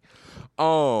 years on me.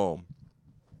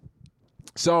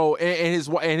 So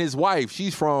and his wife,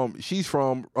 she's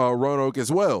from Roanoke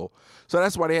as well. So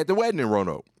that's why they had the wedding in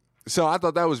Roanoke. So I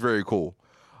thought that was very cool.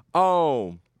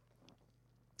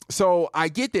 So I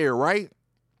get there, right?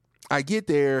 I get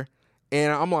there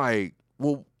and I'm like,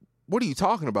 well, what are you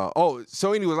talking about? Oh,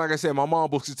 so anyways, like I said, my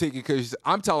mom books a ticket because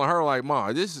I'm telling her, like,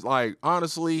 Mom, this is like,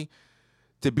 honestly,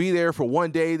 to be there for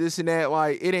one day, this and that,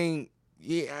 like, it ain't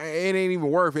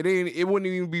even worth it. It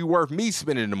wouldn't even be worth me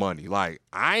spending the money. Like,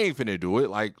 I ain't finna do it.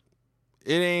 Like,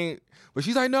 it ain't. But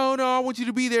she's like, no, I want you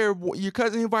to be there. Your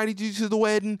cousin invited you to the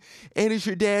wedding, and it's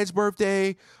your dad's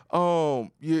birthday.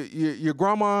 Your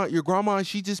grandma,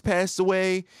 she just passed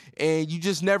away, and you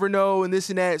just never know, and this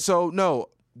and that. So no,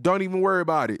 don't even worry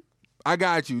about it. I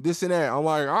got you. This and that. I'm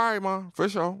like, all right, Mom, for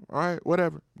sure. All right,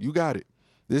 whatever. You got it.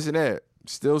 This and that.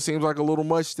 Still seems like a little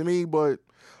much to me, but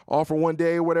all for one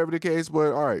day, whatever the case.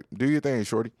 But all right, do your thing,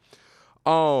 shorty.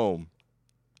 So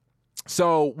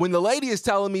when the lady is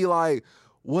telling me, like,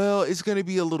 well, it's going to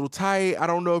be a little tight. I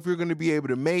don't know if you're going to be able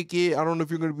to make it. I don't know if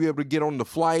you're going to be able to get on the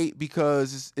flight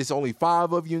because it's only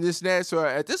 5 of you and this and that. So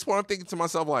at this point, I'm thinking to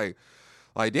myself, like,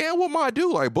 damn, what am I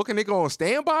do? Like, book a nigga on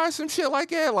standby, some shit like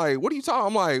that? Like, what are you talking?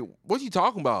 I'm like, what you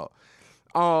talking about?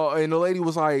 And the lady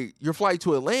was like, your flight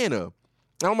to Atlanta.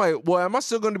 And I'm like, well, am I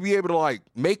still going to be able to, like,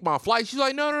 make my flight? She's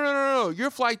like, no. Your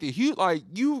flight to Houston, like,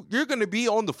 you're going to be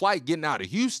on the flight getting out of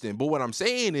Houston. But what I'm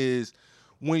saying is,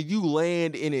 when you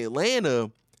land in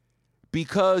Atlanta,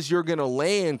 because you're going to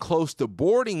land close to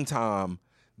boarding time,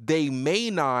 they may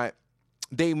not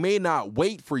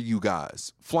wait for you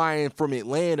guys flying from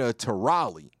Atlanta to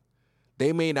Raleigh.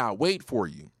 They may not wait for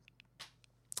you.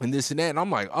 And this and that. And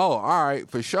I'm like, oh, all right,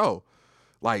 for sure.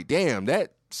 Like, damn,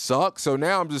 that sucks. So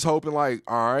now I'm just hoping, like,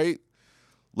 all right,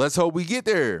 let's hope we get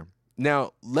there.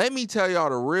 Now, let me tell y'all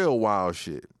the real wild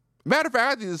shit. Matter of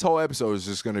fact, I think this whole episode is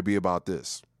just going to be about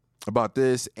this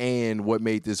and what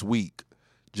made this week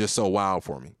just so wild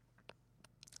for me,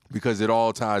 because it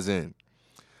all ties in.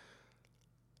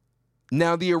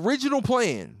 Now, the original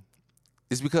plan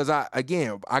is because I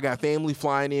got family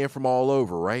flying in from all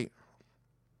over, right?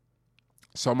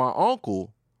 So my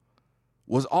uncle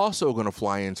was also going to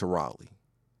fly into Raleigh.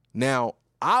 Now,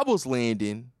 I was supposed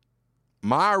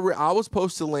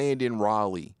to land in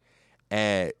Raleigh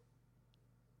at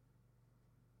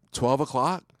 12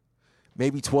 o'clock,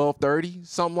 maybe 12:30,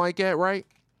 something like that, right?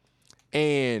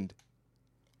 And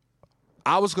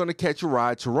I was going to catch a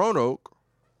ride to Roanoke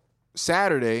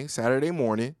Saturday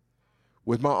morning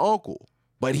with my uncle,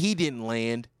 but he didn't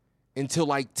land until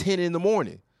like 10 in the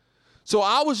morning. So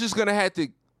I was just going to have to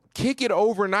kick it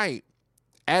overnight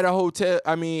at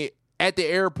at the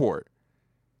airport,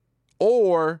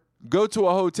 or go to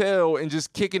a hotel and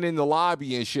just kick it in the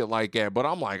lobby and shit like that. But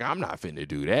I'm like, I'm not finna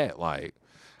do that. Like,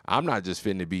 I'm not just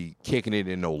finna be kicking it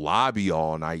in no lobby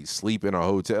all night, sleep in a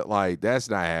hotel. Like, that's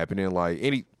not happening. Like,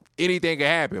 anything can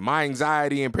happen. My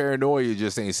anxiety and paranoia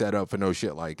just ain't set up for no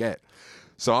shit like that.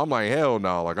 So I'm like, hell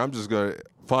no. Like, I'm just gonna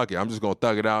thug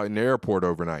it out in the airport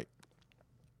overnight.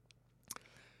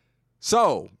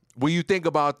 So when you think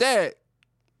about that,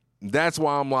 that's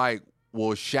why I'm like,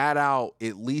 well, shout out,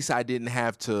 at least I didn't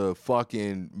have to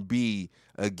fucking be,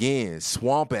 again,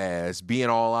 swamp ass, being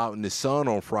all out in the sun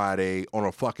on Friday on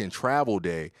a fucking travel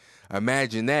day.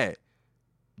 Imagine that,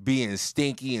 being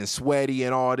stinky and sweaty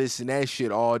and all this and that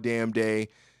shit all damn day,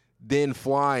 then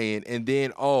flying, and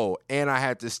then, and I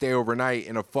had to stay overnight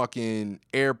in a fucking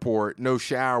airport, no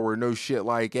shower, no shit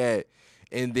like that,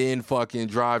 and then fucking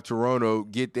drive to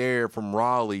Roanoke, get there from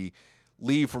Raleigh,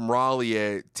 leave from Raleigh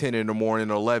at 10 in the morning,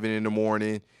 11 in the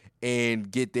morning, and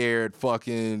get there at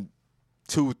fucking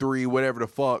 2, 3, whatever the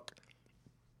fuck,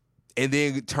 and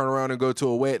then turn around and go to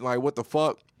a wedding. Like, what the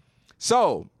fuck?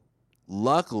 So,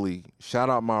 luckily, shout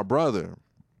out my brother.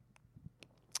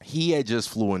 He had just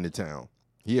flew into town.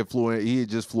 He had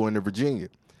just flew into Virginia.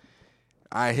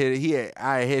 I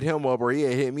hit him up, or he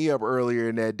had hit me up earlier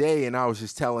in that day, and I was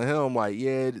just telling him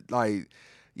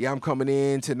yeah, I'm coming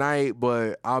in tonight,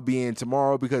 but I'll be in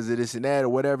tomorrow because of this and that, or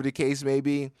whatever the case may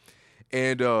be.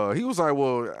 And he was like,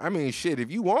 well, I mean, shit,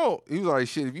 if you want, he was like,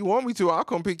 shit, if you want me to, I'll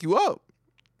come pick you up.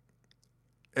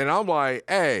 And I'm like,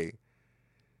 hey,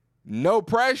 no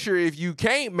pressure if you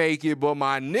can't make it, but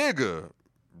my nigga,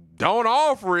 don't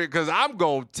offer it, because I'm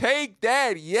going to take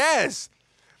that, yes.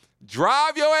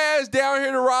 Drive your ass down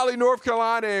here to Raleigh, North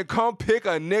Carolina, and come pick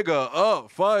a nigga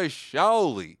up, for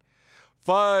surely.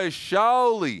 For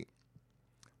surely.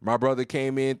 My brother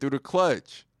came in through the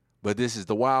clutch, but this is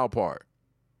the wild part.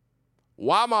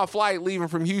 While my flight leaving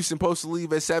from Houston supposed to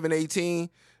leave at 7:18,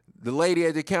 the lady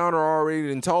at the counter already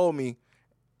done told me,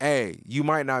 hey, you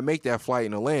might not make that flight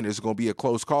in Atlanta. It's going to be a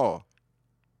close call.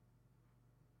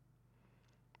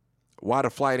 Why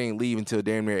the flight ain't leaving till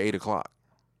damn near 8 o'clock?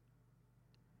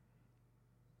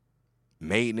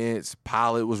 Maintenance,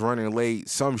 pilot was running late,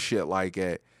 some shit like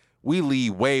that. We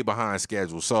leave way behind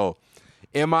schedule. So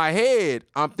in my head,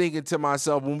 I'm thinking to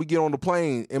myself, when we get on the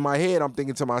plane, in my head, I'm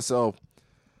thinking to myself,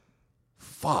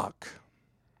 fuck.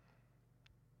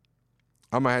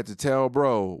 I'm going to have to tell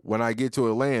bro when I get to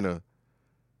Atlanta,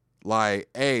 like,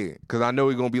 hey, because I know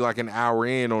he's going to be like an hour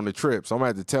in on the trip. So I'm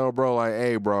going to have to tell bro, like,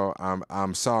 hey, bro,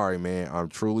 I'm sorry, man. I'm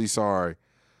truly sorry,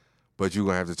 but you're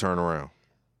going to have to turn around.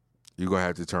 You're going to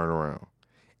have to turn around.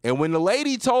 And when the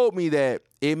lady told me that,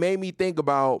 it made me think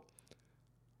about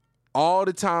all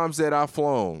the times that I've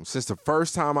flown since the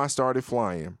first time I started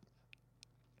flying.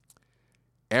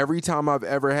 Every time I've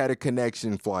ever had a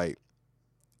connection flight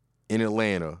in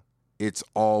Atlanta, it's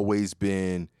always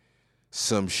been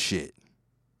some shit.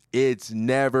 It's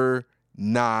never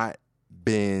not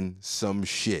been some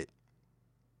shit.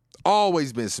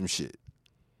 Always been some shit.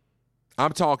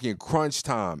 I'm talking crunch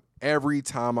time every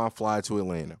time I fly to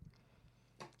Atlanta.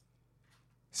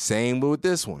 Same with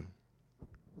this one.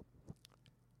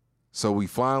 So we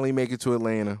finally make it to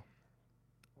Atlanta.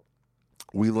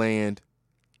 We land.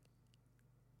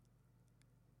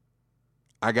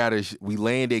 We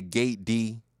land at Gate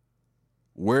D.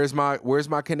 Where's my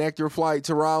connector flight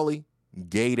to Raleigh?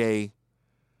 Gate A.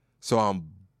 So I'm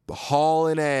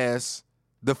hauling ass.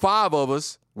 The 5 of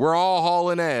us, we're all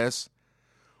hauling ass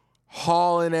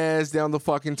down the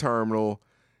fucking terminal.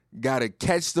 Gotta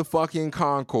catch the fucking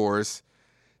concourse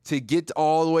to get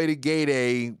all the way to Gate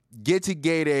A. Get to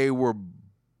Gate A, we're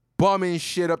bumming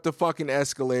shit up the fucking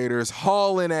escalators,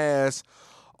 hauling ass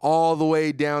all the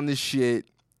way down the shit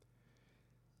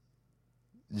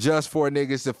just for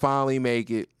niggas to finally make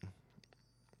it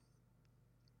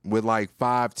with like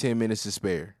 5-10 minutes to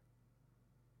spare.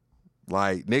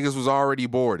 Like, niggas was already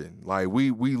boarding. Like, we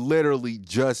literally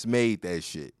just made that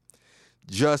shit.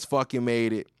 Just fucking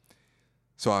made it.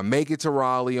 So I make it to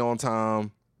Raleigh on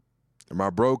time. And my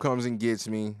bro comes and gets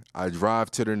me. I drive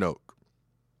to the Nook.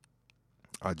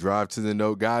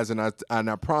 Guys, and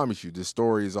I promise you, this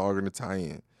story is all going to tie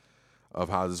in of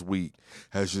how this week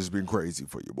has just been crazy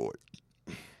for your boy.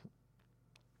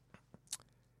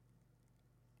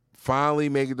 Finally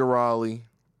make it to Raleigh.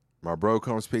 My bro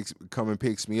come and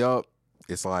picks me up.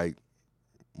 It's like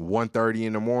 1:30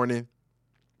 in the morning.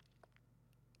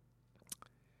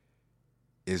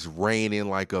 It's raining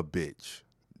like a bitch.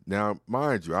 Now,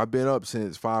 mind you, I've been up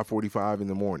since 5:45 in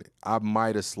the morning. I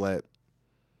might have slept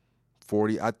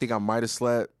 40. I think I might have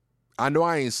slept. I know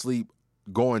I ain't sleep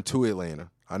going to Atlanta.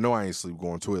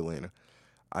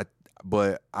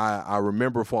 But I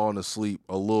remember falling asleep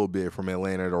a little bit from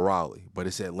Atlanta to Raleigh. But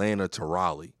it's Atlanta to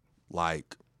Raleigh.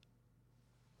 Like,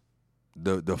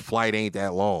 the flight ain't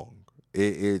that long.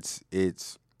 It's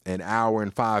an hour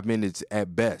and 5 minutes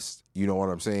at best. You know what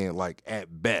I'm saying? Like,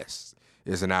 at best,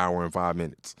 it's an hour and 5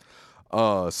 minutes.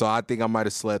 So I think I might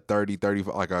have slept 35,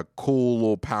 like a cool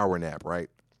little power nap,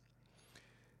 right?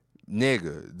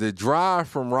 Nigga, the drive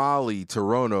from Raleigh to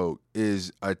Roanoke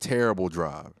is a terrible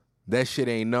drive. That shit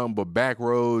ain't nothing but back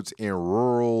roads and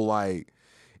rural, like,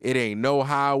 it ain't no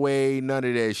highway, none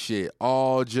of that shit.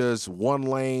 All just one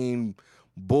lane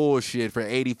bullshit for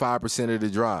 85% of the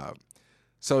drive.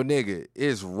 So, nigga,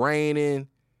 it's raining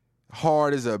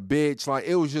hard as a bitch. Like,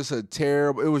 it was just a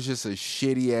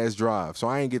shitty ass drive. So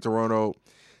I ain't get to Roanoke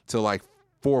till like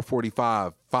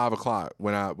 4:45, 5 o'clock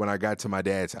when I got to my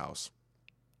dad's house.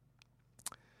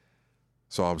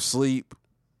 So I'm asleep.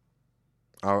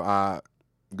 I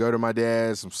go to my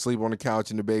dad's. I'm sleep on the couch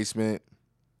in the basement.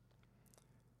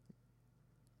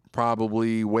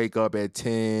 Probably wake up at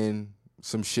 10,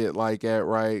 some shit like that,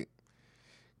 right?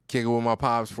 Kick it with my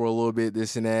pops for a little bit,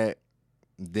 this and that.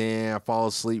 Then I fall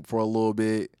asleep for a little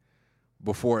bit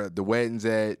before the wedding's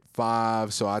at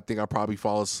 5. So I think I probably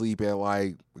fall asleep at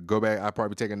like, go back. I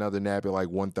probably take another nap at like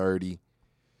 1:30.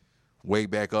 Wake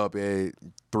back up at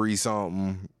 3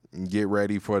 something and get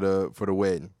ready for the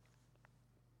wedding.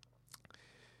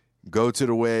 Go to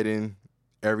the wedding.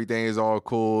 Everything is all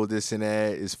cool. This and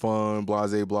that. It's fun. Blah,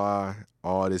 blah, blah.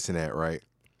 All this and that, right?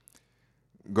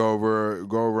 Go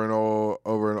over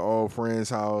an old friend's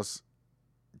house.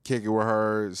 Kick it with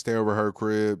her. Stay over her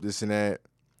crib. This and that.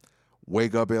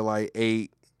 Wake up at like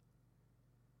 8.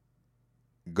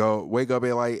 Wake up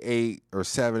at like 8 or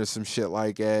 7 or some shit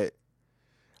like that.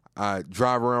 I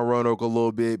drive around Roanoke a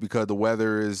little bit because the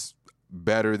weather is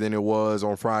better than it was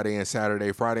on Friday and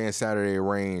Saturday. Friday and Saturday it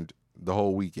rained the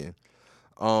whole weekend.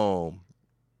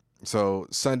 So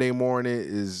Sunday morning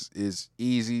is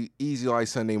easy like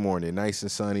Sunday morning, nice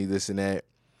and sunny, this and that.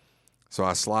 So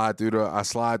I slide through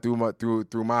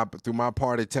my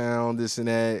part of town, this and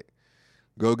that.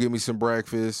 Go get me some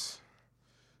breakfast.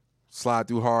 Slide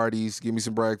through Hardee's, give me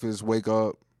some breakfast, wake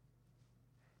up.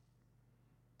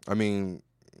 I mean,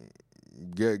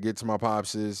 get to my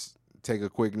pops's, take a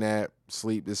quick nap,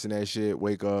 sleep, this and that shit,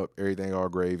 wake up, everything all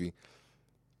gravy.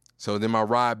 So then my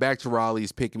ride back to Raleigh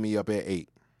is picking me up at 8.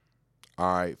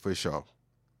 All right, for sure.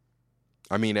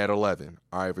 I mean at 11.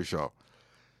 All right, for sure.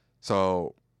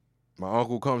 So my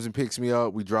uncle comes and picks me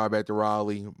up. We drive back to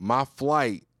Raleigh. My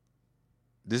flight,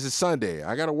 this is Sunday.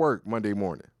 I got to work Monday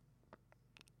morning.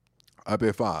 Up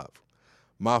at 5.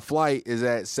 My flight is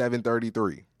at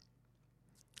 7:33.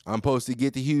 I'm supposed to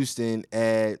get to Houston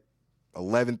at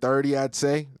 11:30, I'd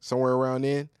say, somewhere around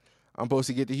then. I'm supposed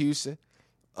to get to Houston.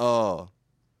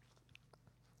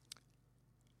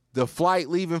 The flight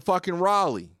leaving fucking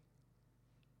Raleigh,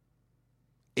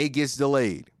 it gets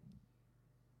delayed.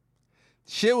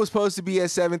 Shit was supposed to be at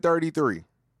 7:33.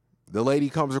 The lady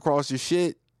comes across the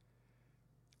shit.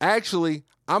 Actually,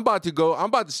 I'm about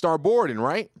to start boarding,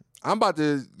 right? I'm about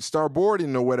to start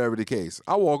boarding or whatever the case.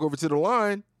 I walk over to the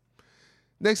line.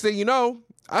 Next thing you know,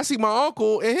 I see my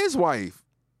uncle and his wife.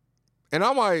 And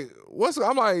I'm like,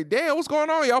 damn, what's going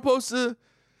on? Y'all supposed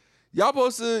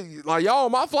to, like, y'all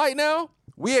on my flight now?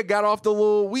 We got off the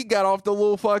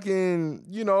little fucking,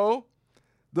 you know,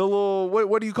 the little,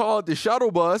 what do you call it? The shuttle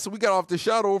bus. We got off the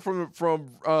shuttle from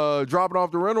dropping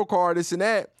off the rental car, this and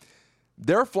that.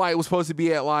 Their flight was supposed to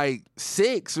be at like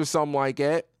 6 or something like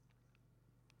that.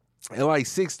 At like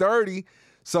 6:30.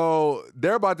 So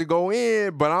they're about to go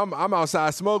in, but I'm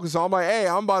outside smoking. So I'm like, hey,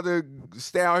 I'm about to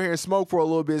stay out here and smoke for a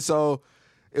little bit. So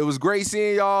it was great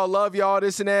seeing y'all. Love y'all,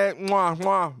 this and that. Mwah,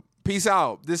 mwah. Peace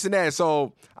out, this and that.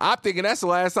 So I'm thinking that's the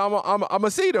last time I'm going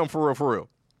to see them for real.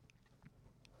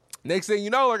 Next thing you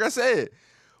know, like I said,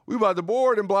 we about to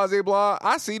board and blah, blah, blah.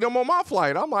 I see them on my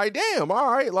flight. I'm like, damn,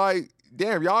 all right. Like,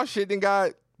 damn, y'all shit done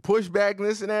got pushed back and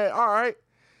this and that. All right.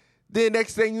 Then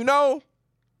next thing you know,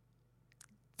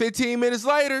 15 minutes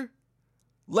later,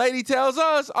 lady tells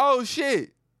us, oh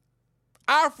shit,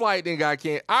 our flight then got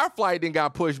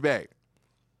pushed back.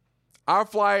 Our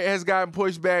flight has gotten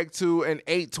pushed back to an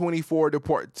 8:24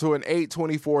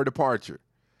 departure.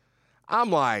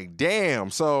 I'm like, damn.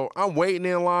 So I'm waiting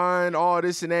in line, all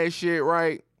this and that shit,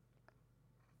 right?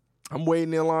 I'm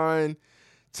waiting in line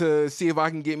to see if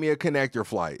I can get me a connector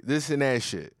flight, this and that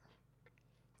shit.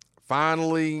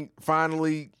 Finally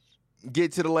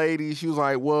get to the lady. She was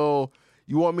like, well,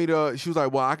 you want me to, she was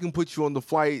like, well, I can put you on the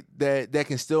flight that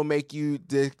can still get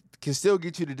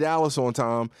you to Dallas on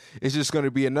time. It's just going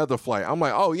to be another flight. I'm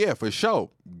like, oh yeah, for sure.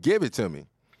 Give it to me.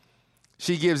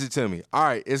 She gives it to me. All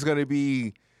right, it's going to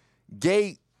be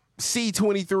gate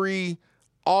C23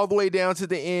 all the way down to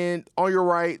the end on your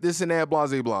right, this and that, blah,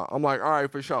 blah, blah. I'm like, all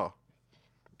right, for sure.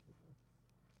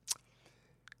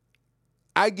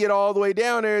 I get all the way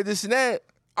down there, this and that.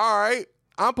 All right.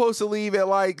 I'm supposed to leave at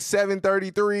like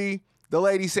 7:33. The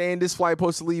lady saying this flight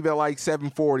supposed to leave at like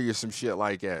 7:40 or some shit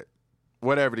like that.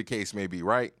 Whatever the case may be,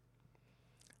 right?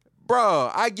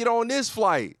 Bruh, I get on this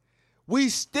flight. We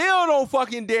still don't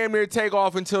fucking damn near take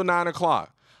off until 9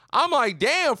 o'clock. I'm like,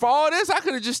 damn, for all this, I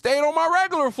could have just stayed on my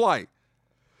regular flight.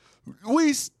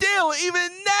 We still, even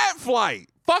that flight,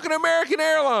 fucking American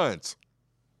Airlines,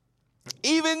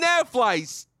 even that flight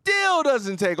still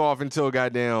doesn't take off until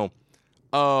goddamn,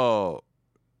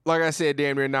 like I said,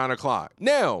 damn near 9 o'clock.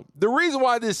 Now, the reason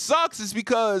why this sucks is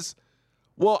because,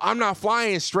 well, I'm not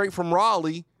flying straight from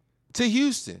Raleigh to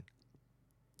Houston.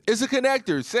 It's a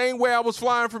connector. Same way I was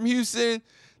flying from Houston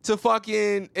to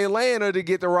fucking Atlanta to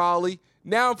get to Raleigh.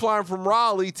 Now I'm flying from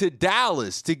Raleigh to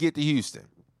Dallas to get to Houston.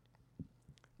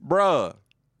 Bruh,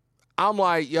 I'm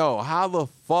like, yo, how the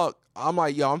fuck? I'm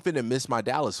like, yo, I'm finna miss my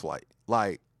Dallas flight.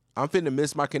 Like, I'm finna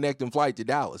miss my connecting flight to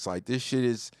Dallas. Like, this shit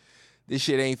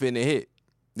ain't finna hit.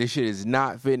 This shit is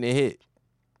not finna hit.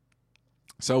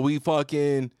 So we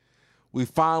finally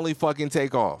fucking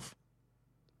take off.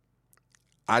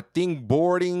 I think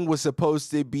boarding was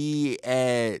supposed to be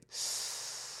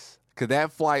cause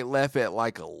that flight left at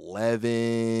like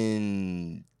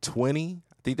 11:20. I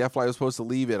think that flight was supposed to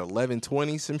leave at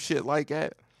 11:20, some shit like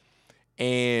that.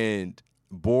 And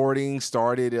boarding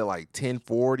started at like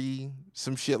 10:40,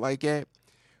 some shit like that.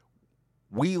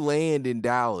 We land in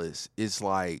Dallas. It's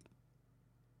like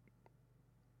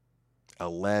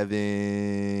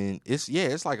 11. It's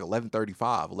like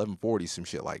 11:35, 11:40, some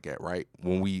shit like that, right?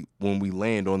 When we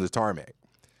land on the tarmac.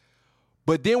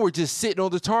 But then we're just sitting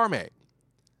on the tarmac.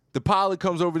 The pilot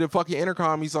comes over the fucking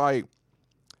intercom. He's like,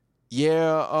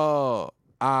 "Yeah,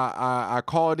 I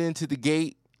called into the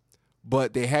gate,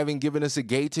 but they haven't given us a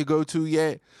gate to go to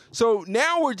yet." So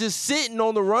now we're just sitting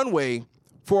on the runway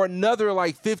for another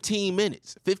like 15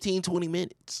 minutes, 20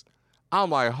 minutes.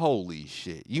 I'm like, holy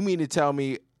shit. You mean to tell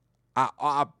me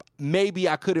I maybe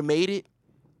I could have made it,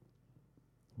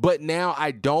 but now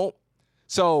I don't?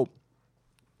 So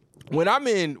when I'm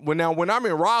in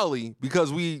Raleigh,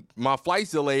 because my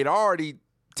flight's delayed, I already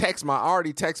text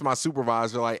my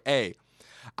supervisor like, "Hey,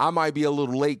 I might be a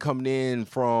little late coming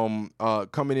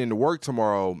into work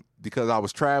tomorrow because I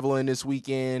was traveling this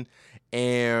weekend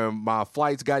and my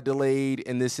flights got delayed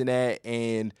and this and that.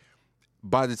 And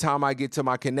by the time I get to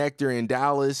my connector in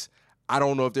Dallas, I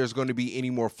don't know if there's going to be any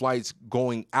more flights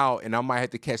going out, and I might have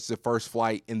to catch the first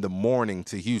flight in the morning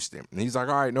to Houston." And he's like,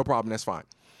 "All right, no problem, that's fine."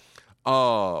 He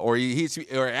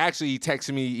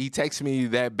texted me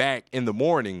that back in the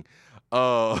morning,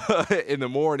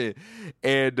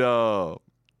 and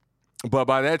but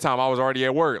by that time I was already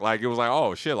at work. Like, it was like,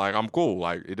 oh shit, like I'm cool,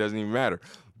 like it doesn't even matter.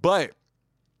 But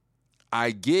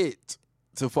I get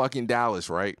to fucking Dallas,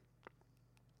 right?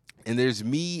 And there's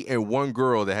me and one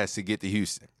girl that has to get to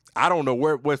Houston. I don't know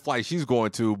what flight she's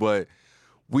going to, but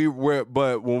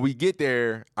when we get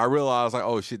there, I realized like,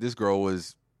 oh shit, this girl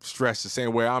was stressed the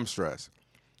same way I'm stressed.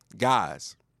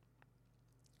 Guys,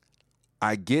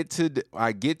 I get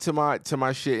to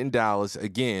my shit in Dallas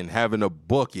again, having to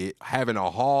book it, having to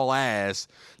haul ass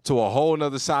to a whole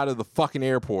nother side of the fucking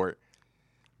airport.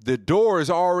 The door is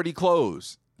already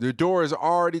closed. It's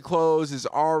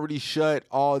already shut,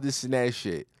 all this and that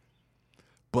shit.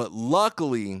 But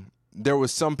luckily, there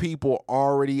was some people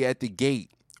already at the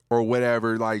gate or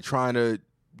whatever, like trying to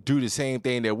do the same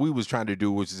thing that we was trying to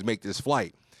do, which is make this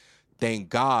flight. Thank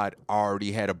God I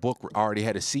already had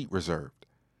a seat reserved.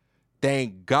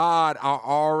 Thank God I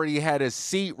already had a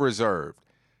seat reserved.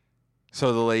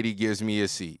 So the lady gives me a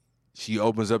seat. She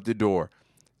opens up the door.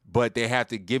 But they have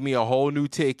to give me a whole new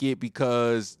ticket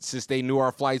because since they knew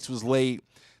our flights was late,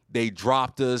 they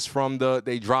dropped us from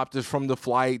the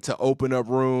flight to open up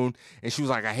room. And she was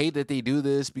like, "I hate that they do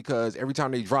this because every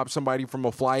time they drop somebody from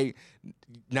a flight,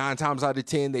 9 times out of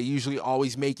 10, they usually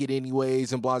always make it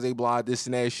anyways and blah, blah, blah, this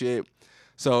and that shit."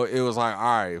 So it was like,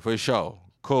 all right, for sure.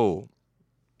 Cool.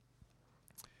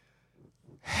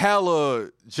 Hella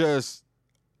just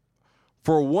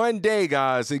for one day,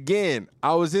 guys. Again,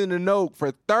 I was in the NOC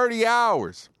for 30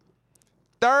 hours.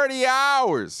 30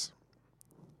 hours.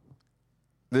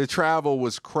 The travel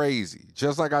was crazy.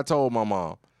 Just like I told my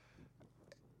mom.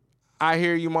 I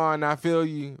hear you, Mom, and I feel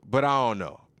you, but I don't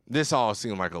know. This all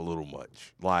seemed like a little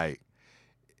much. Like,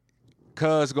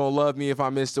 cuz gonna love me if I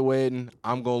miss the wedding.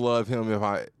 I'm gonna love him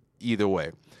either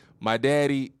way. My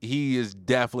daddy, he is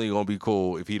definitely gonna be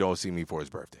cool if he don't see me for his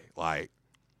birthday. Like,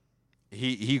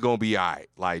 he gonna be all right.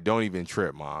 Like, don't even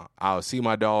trip, Mom. I'll see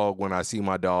my dog when I see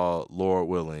my dog, Lord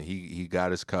willing. He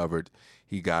got us covered.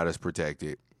 He got us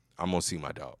protected. I'm gonna see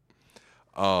my dog.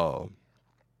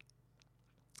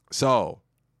 So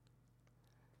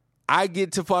I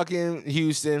get to fucking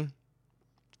Houston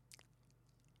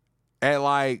at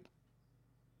like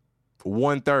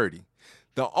 1:30.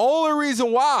 The only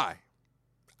reason why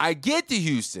I get to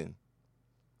Houston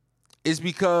is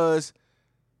because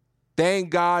thank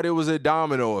God it was a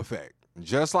domino effect.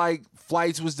 Just like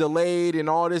flights was delayed and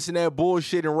all this and that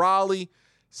bullshit in Raleigh,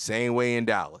 same way in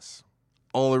Dallas.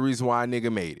 Only reason why a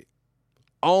nigga made it.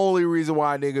 Only reason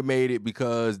why a nigga made it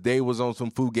because they was on some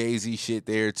fugazi shit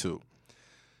there too.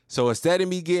 So instead of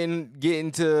me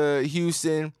getting to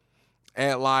Houston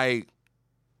at like,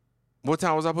 what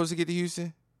time was I supposed to get to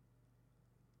Houston?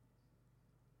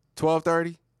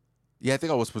 12:30? Yeah, I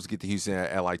think I was supposed to get to Houston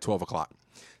at like 12 o'clock.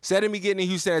 Instead of me getting to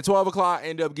Houston at 12 o'clock, I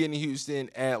ended up getting to Houston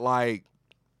at like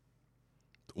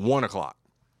 1 o'clock.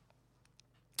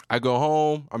 I go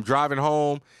home. I'm driving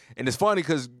home. And it's funny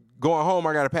because going home,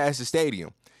 I got to pass the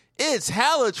stadium. It's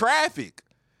hella traffic.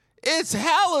 It's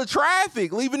hella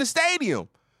traffic leaving the stadium.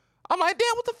 I'm like,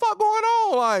 damn, what the fuck going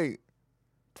on? Like,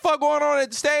 the fuck going on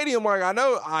at the stadium? Like, I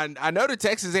know the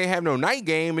Texans ain't have no night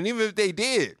game, and even if they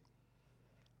did,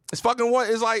 it's fucking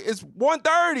it's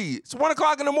 1:30. It's 1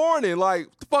 o'clock in the morning. Like,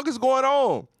 what the fuck is going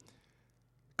on?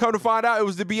 Come to find out, it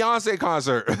was the Beyonce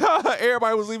concert.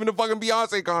 Everybody was leaving the fucking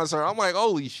Beyonce concert. I'm like,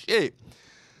 holy shit.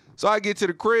 So I get to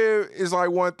the crib. It's like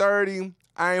 1:30.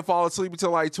 I ain't fall asleep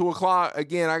until like 2 o'clock.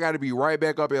 Again, I got to be right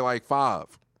back up at like 5.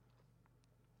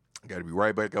 I got to be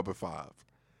right back up at 5.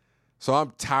 So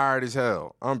I'm tired as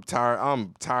hell. I'm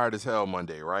tired as hell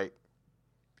Monday, right?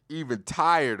 Even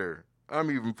tireder.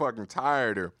 I'm even fucking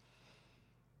tireder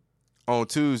on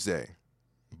Tuesday.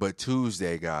 But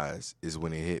Tuesday, guys, is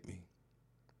when it hit me.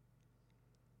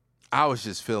 I was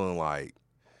just feeling like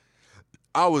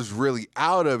I was really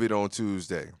out of it on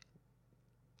Tuesday.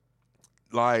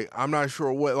 Like, I'm not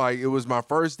sure what, like, it was my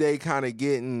first day kind of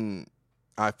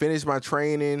I finished my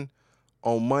training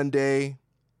on Monday.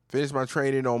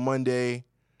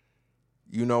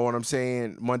 You know what I'm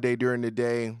saying? Monday during the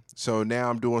day. So now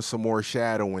I'm doing some more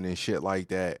shadowing and shit like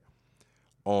that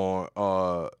on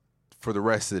for the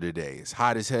rest of the day. It's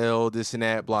hot as hell, this and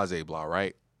that, blah, blah, blah,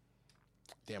 right?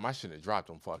 Damn, I shouldn't have dropped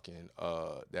them fucking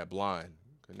that blind.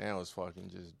 Cause now it's fucking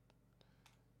just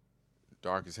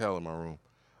dark as hell in my room.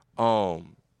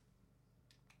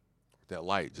 That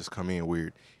light just come in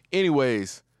weird.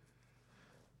 Anyways,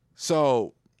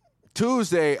 so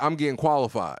Tuesday I'm getting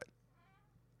qualified.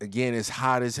 Again, it's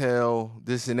hot as hell,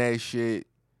 this and that shit.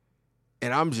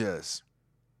 And I'm just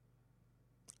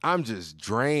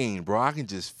drained, bro. I can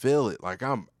just feel it. Like,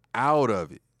 I'm out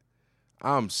of it.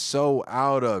 I'm so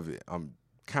out of it. I'm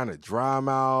kind of dry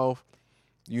mouth.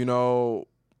 You know,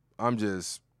 I'm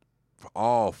just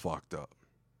all fucked up.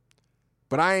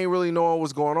 But I ain't really knowing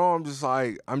what's going on.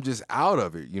 I'm just out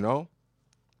of it, you know?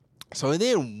 So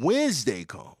then Wednesday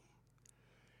come.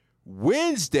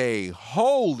 Wednesday,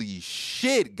 holy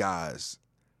shit, guys.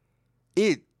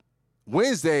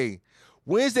 Wednesday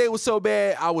was so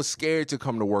bad, I was scared to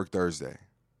come to work Thursday.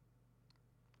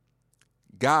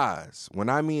 Guys, when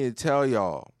I mean to tell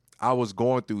y'all, I was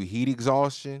going through heat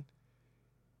exhaustion,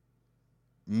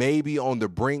 maybe on the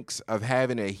brinks of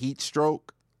having a heat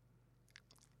stroke.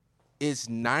 It's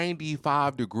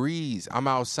 95 degrees. I'm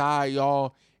outside,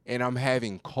 y'all, and I'm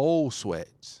having cold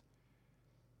sweats.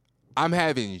 I'm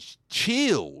having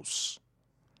chills.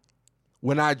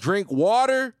 When I drink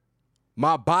water,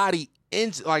 my body,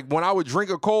 like when I would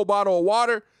drink a cold bottle of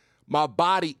water, my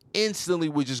body instantly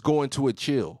would just go into a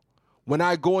chill. When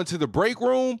I go into the break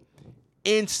room,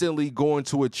 instantly go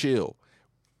into a chill.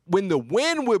 When the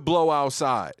wind would blow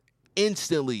outside,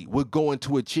 instantly would go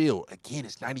into a chill. Again,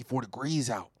 it's 94 degrees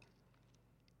out.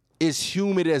 It's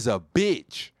humid as a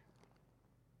bitch.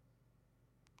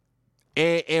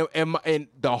 And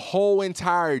the whole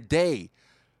entire day,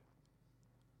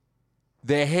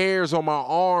 the hairs on my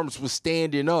arms was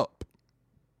standing up.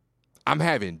 I'm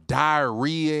having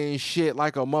diarrhea and shit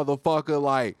like a motherfucker.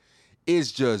 Like,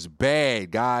 it's just bad,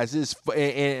 guys.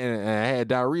 And I had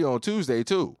diarrhea on Tuesday,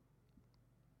 too.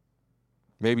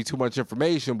 Maybe too much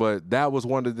information, but that was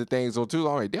one of the things on Tuesday.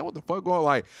 I'm like, damn, what the fuck going on?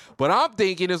 Like, but I'm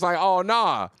thinking it's like, oh,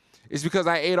 nah. It's because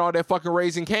I ate all that fucking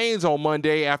Raising Cane's on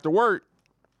Monday after work.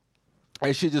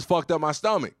 And shit just fucked up my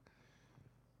stomach.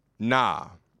 Nah.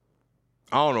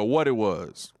 I don't know what it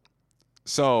was.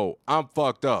 So, I'm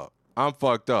fucked up.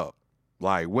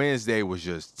 Like, Wednesday was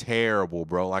just terrible,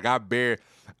 bro. Like, I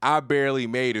barely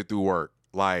made it through work.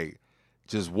 Like,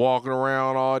 just walking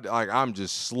around like, I'm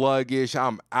just sluggish.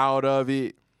 I'm out of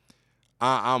it.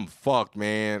 I'm fucked,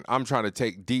 man. I'm trying to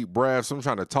take deep breaths. I'm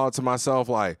trying to talk to myself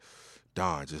like,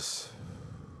 Don, just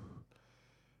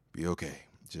be okay.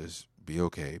 Just be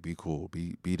okay. Be cool.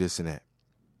 Be this and that.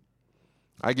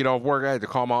 I get off work, I had to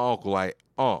call my uncle like,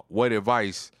 what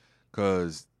advice?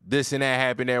 Because this and that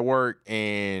happened at work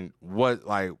and what,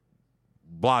 like,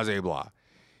 blah, blah, blah.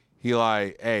 He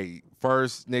like, hey,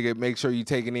 first, nigga, make sure you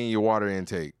taking in your water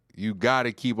intake. You got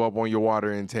to keep up on your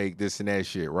water intake, this and that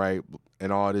shit, right?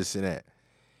 And all this and that.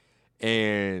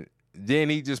 And then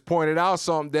he just pointed out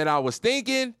something that I was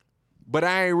thinking, but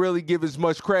I ain't really give as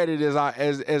much credit as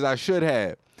I should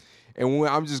have. And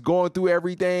when I'm just going through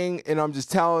everything and I'm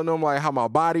just telling them like how my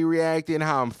body reacting,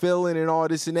 how I'm feeling and all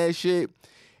this and that shit.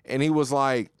 And he was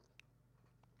like,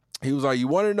 you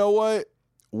want to know what?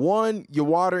 One, your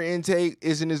water intake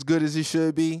isn't as good as it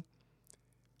should be.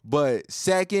 But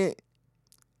second,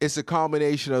 it's a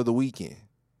combination of the weekend.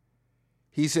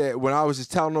 He said, when I was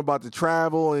just telling him about the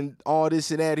travel and all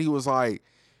this and that, he was like,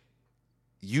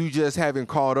 you just haven't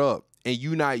caught up and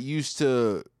you not used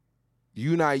to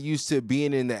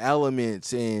being in the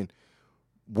elements and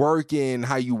working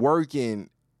how you working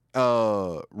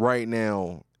right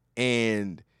now,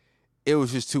 and it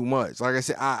was just too much. Like I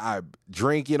said, I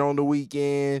drink it on the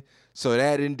weekend, so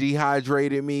that didn't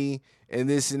dehydrated me and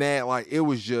this and that. Like, it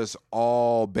was just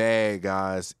all bad,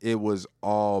 guys. It was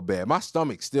all bad. My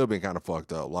stomach's still been kind of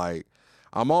fucked up. Like,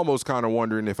 I'm almost kind of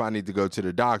wondering if I need to go to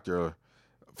the doctor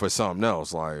for something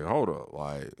else. Like, hold up.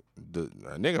 Like,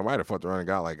 a nigga might have fucked around and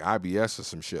got like IBS or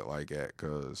some shit like that,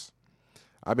 because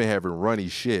I've been having runny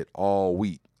shit all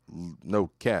week.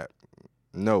 No cap.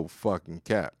 No fucking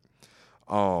cap.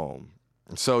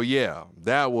 So yeah,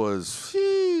 that was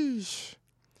sheesh.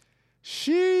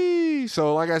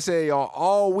 So like I said, y'all,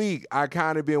 all week I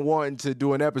kind of been wanting to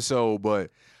do an episode, but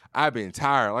I've been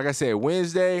tired. Like I said,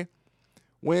 Wednesday,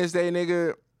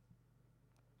 nigga.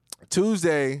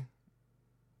 Tuesday,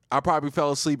 I probably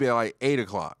fell asleep at like 8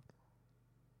 o'clock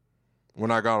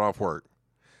when I got off work.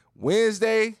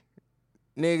 Wednesday,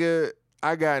 nigga,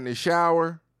 I got in the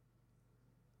shower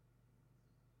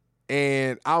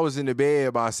and I was in the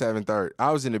bed by 7:30.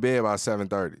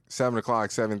 7 o'clock,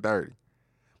 7:30.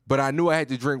 But I knew I had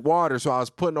to drink water, so I was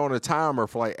putting on a timer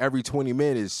for like every 20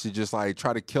 minutes to just like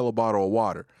try to kill a bottle of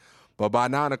water. But by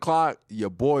 9 o'clock, your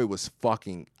boy was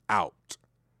fucking out.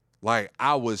 Like,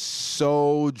 I was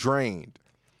so drained.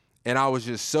 And I was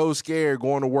just so scared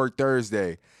going to work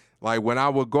Thursday. Like, when I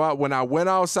went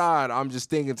outside, I'm just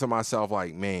thinking to myself,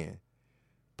 like, man,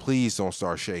 please don't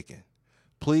start shaking.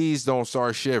 Please don't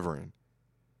start shivering.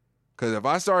 Because if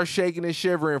I start shaking and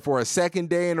shivering for a second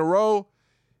day in a row,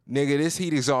 nigga, this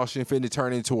heat exhaustion finna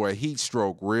turn into a heat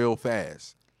stroke real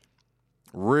fast.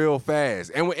 Real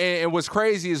fast. And what's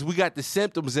crazy is we got the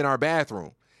symptoms in our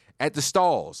bathroom at the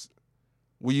stalls.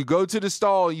 When you go to the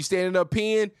stall and you standing up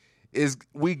peeing,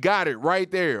 we got it right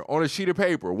there on a sheet of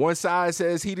paper. One side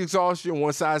says heat exhaustion,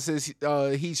 one side says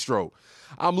heat stroke.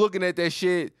 I'm looking at that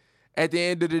shit at the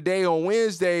end of the day on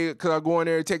Wednesday because I go in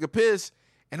there and take a piss,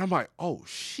 and I'm like, oh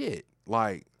shit,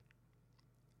 like,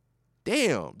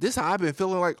 damn, this how I've been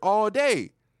feeling like all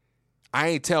day. I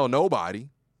ain't tell nobody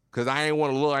because I ain't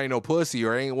want to look like no pussy,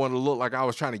 or I ain't want to look like I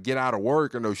was trying to get out of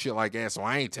work or no shit like that. So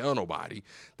I ain't tell nobody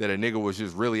that a nigga was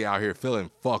just really out here feeling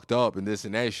fucked up and this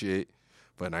and that shit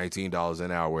for $19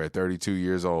 an hour at 32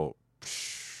 years old.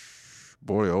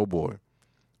 Boy, oh boy.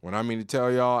 When I mean to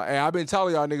tell y'all, hey, I've been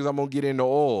telling y'all niggas I'm going to get into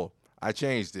oil. I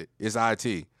changed it. It's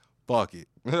IT. Fuck it.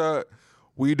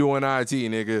 We doing IT,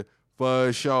 nigga.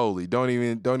 For surely. Don't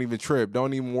even trip.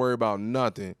 Don't even worry about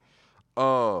nothing.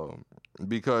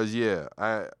 Because yeah,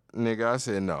 I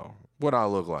said no. What I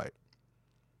look like.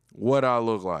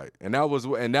 And that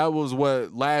was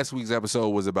what last week's episode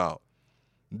was about.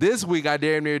 This week I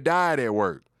damn near died at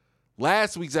work.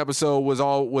 Last week's episode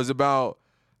was about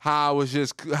how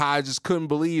I just couldn't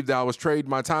believe that I was trading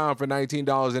my time for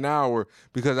 $19 an hour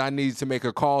because I needed to make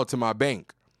a call to my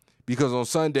bank. Because on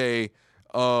Sunday,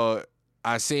 I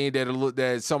seen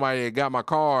that somebody had got my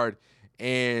card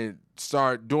and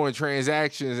start doing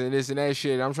transactions and this and that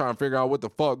shit. I'm trying to figure out what the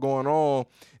fuck going on.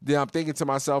 Then I'm thinking to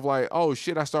myself like, oh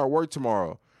shit, I start work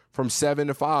tomorrow from 7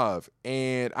 to 5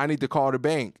 and I need to call the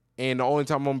bank. And the only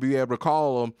time I'm going to be able to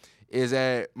call them is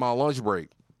at my lunch break.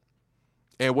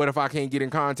 And what if I can't get in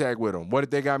contact with them? What if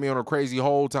they got me on a crazy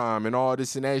hold time and all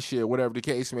this and that shit, whatever the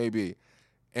case may be?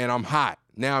 And I'm hot.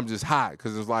 Now I'm just hot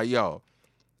because it's like, yo,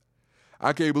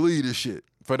 I can't believe this shit.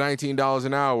 For $19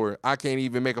 an hour, I can't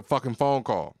even make a fucking phone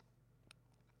call.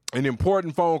 An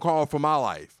important phone call for my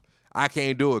life. I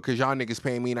can't do it because y'all niggas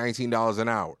paying me $19 an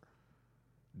hour.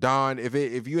 Don,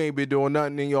 if you ain't been doing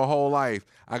nothing in your whole life,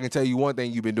 I can tell you one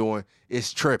thing you've been doing.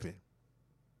 It's tripping.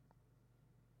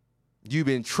 You've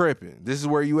been tripping. This is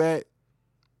where you at?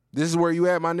 This is where you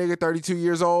at, my nigga, 32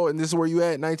 years old, and this is where you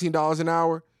at, $19 an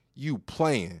hour? You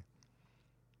playing.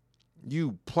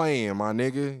 You playing, my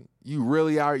nigga. You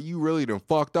really done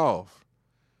fucked off.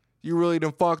 You really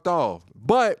done fucked off.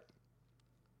 But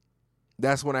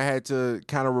that's when I had to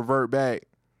kind of revert back,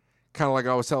 kind of like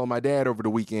I was telling my dad over the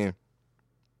weekend.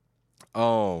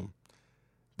 That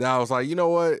I was like, you know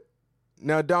what?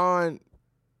 Now, Don,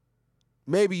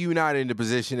 maybe you're not in the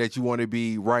position that you want to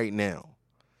be right now.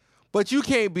 But you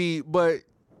can't be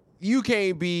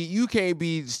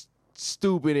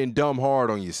stupid and dumb hard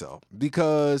on yourself.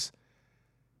 Because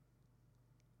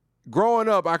growing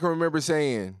up, I can remember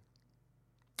saying,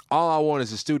 all I want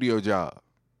is a studio job.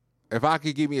 If I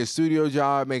could give me a studio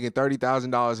job making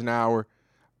 $30,000 an hour,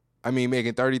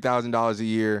 making $30,000 a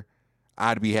year,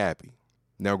 I'd be happy.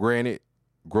 Now, granted,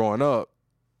 growing up,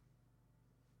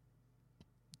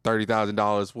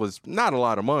 $30,000 was not a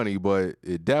lot of money, but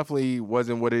it definitely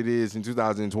wasn't what it is in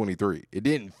 2023. It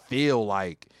didn't feel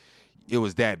like it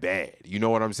was that bad. You know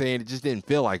what I'm saying? It just didn't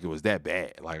feel like it was that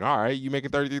bad. Like, all right, you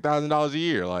making $33,000 a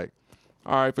year. Like,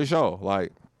 all right, for sure.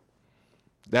 Like,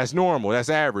 that's normal. That's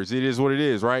average. It is what it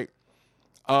is, right?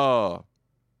 And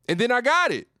then I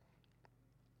got it.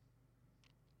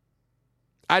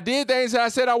 I did things that I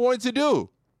said I wanted to do.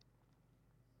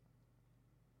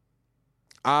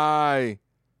 I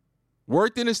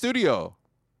worked in the studio.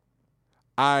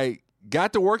 I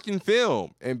got to work in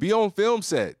film and be on film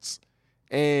sets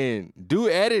and do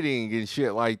editing and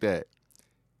shit like that.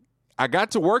 I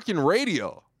got to work in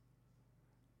radio.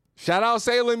 Shout out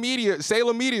Salem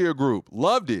Media Group.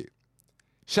 Loved it.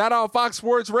 Shout out Fox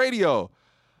Sports Radio.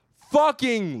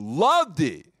 Fucking loved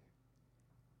it.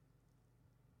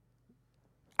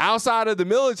 Outside of the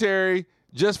military,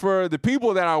 just for the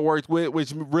people that I worked with,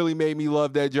 which really made me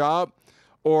love that job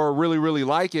or really, really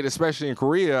like it, especially in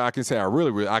Korea, I can say I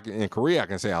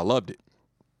can say I loved it.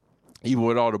 Even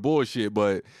with all the bullshit,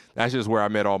 but that's just where I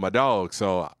met all my dogs,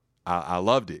 so I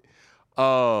loved it.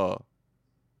 But,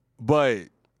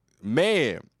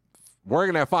 man,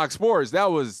 working at Fox Sports,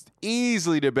 that was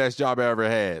easily the best job I ever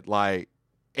had. Like,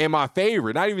 and my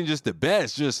favorite, not even just the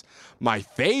best, just my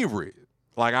favorite.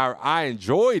 Like, I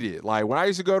enjoyed it. Like, when I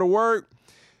used to go to work,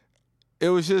 it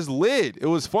was just lit. It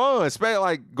was fun. Especially,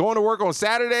 like, going to work on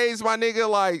Saturdays, my nigga,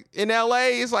 like, in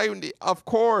L.A., it's like, of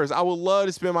course, I would love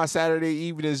to spend my Saturday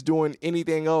evenings doing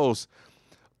anything else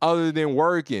other than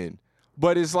working.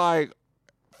 But it's like,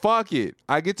 fuck it.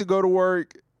 I get to go to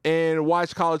work and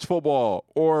watch college football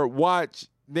or watch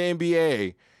the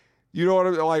NBA. You know what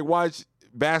I mean? Like, watch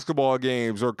basketball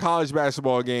games or college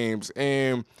basketball games.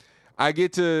 And I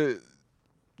get to,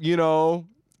 you know,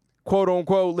 quote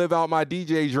unquote, live out my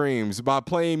DJ dreams by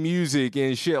playing music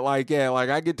and shit like that. Like,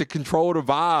 I get to control the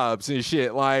vibes and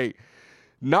shit. Like,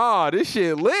 nah, this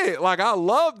shit lit. Like, I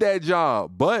love that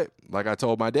job. But, like I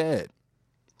told my dad,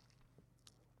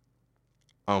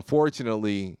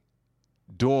 unfortunately,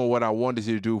 doing what I wanted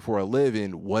to do for a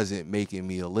living wasn't making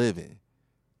me a living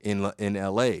in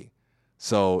LA.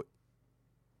 So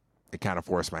it kind of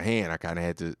forced my hand. I kind of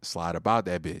had to slide about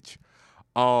that bitch.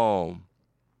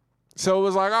 So it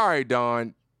was like, all right,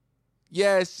 Don,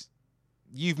 yes,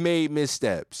 you've made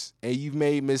missteps and you've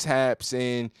made mishaps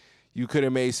and you could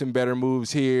have made some better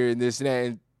moves here and this and that.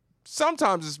 And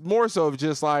sometimes it's more so of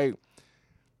just like,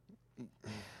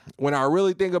 when I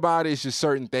really think about it, it's just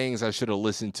certain things I should have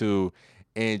listened to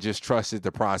and just trusted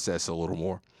the process a little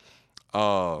more.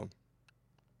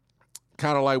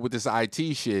 Kind of like with this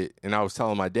IT shit. And I was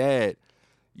telling my dad,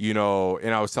 you know,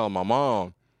 and I was telling my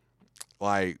mom,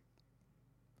 like,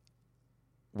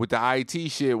 with the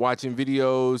IT shit, watching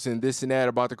videos and this and that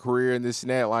about the career and this and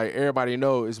that, like, everybody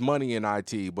know it's money in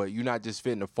IT, but you're not just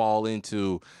fitting to fall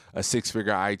into a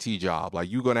 6-figure IT job. Like,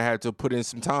 you're going to have to put in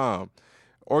some time,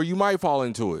 or you might fall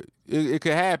into it. It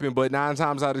could happen, but 9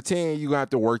 times out of 10, you're going to have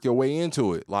to work your way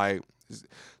into it. Like,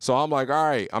 so I'm like, all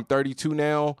right, I'm 32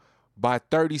 now. By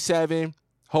 37,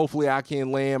 hopefully I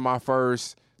can land my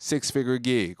first 6-figure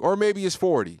gig, or maybe it's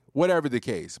 40, whatever the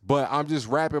case. But I'm just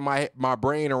wrapping my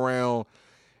brain around,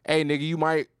 hey, nigga, you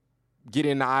might get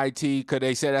into IT, because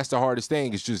they said that's the hardest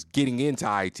thing, is just getting into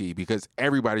IT, because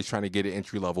everybody's trying to get an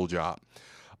entry-level job.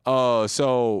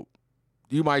 So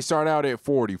you might start out at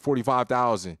 40,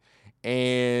 45,000,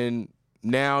 and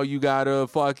now you got to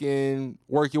fucking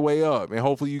work your way up, and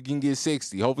hopefully you can get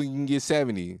 60, hopefully you can get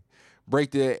 70, break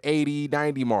the 80,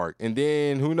 90 mark, and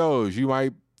then who knows, you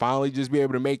might finally just be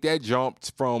able to make that jump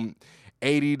from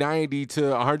 80, 90 to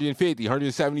 150,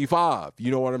 175,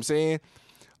 you know what I'm saying?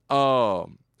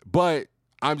 But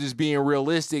I'm just being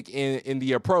realistic in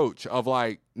the approach of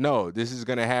like, no, this is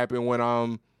gonna happen when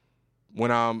I'm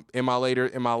in my latter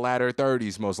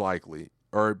 30s, most likely,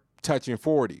 or touching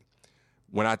 40.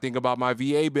 When I think about my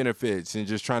VA benefits and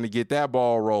just trying to get that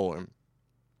ball rolling,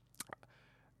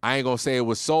 I ain't gonna say it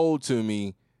was sold to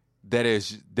me that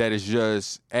is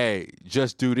just, hey,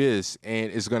 just do this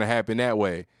and it's gonna happen that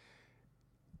way.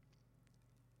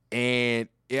 And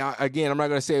yeah, again, I'm not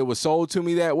going to say it was sold to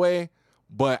me that way,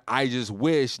 but I just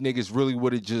wish niggas really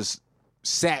would have just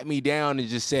sat me down and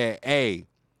just said, hey,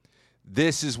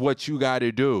 this is what you got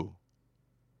to do.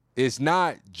 It's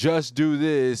not just do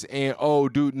this and, oh,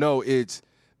 dude, no, it's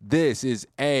this is,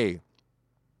 hey,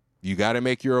 you got to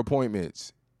make your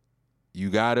appointments. You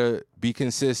got to be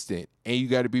consistent and you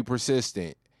got to be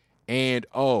persistent. And,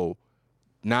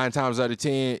 9 times out of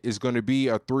 10, it's going to be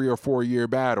a 3 or 4 year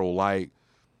battle. Like,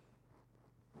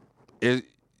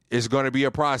 it's going to be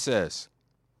a process.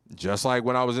 Just like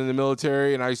when I was in the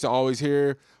military and I used to always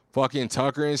hear fucking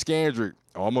Tucker and Scandrick,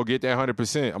 oh, I'm going to get that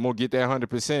 100%. I'm going to get that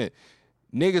 100%.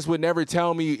 Niggas would never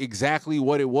tell me exactly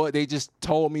what it was. They just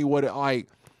told me what it, like,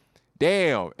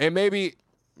 damn. And maybe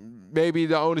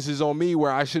the onus is on me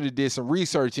where I should have did some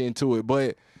research into it,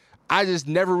 but I just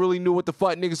never really knew what the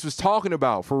fuck niggas was talking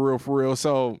about for real.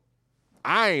 So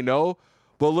I ain't know.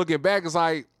 But looking back, it's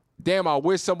like, damn, I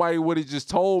wish somebody would have just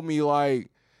told me like,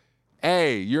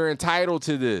 hey, you're entitled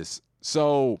to this.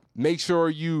 So make sure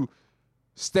you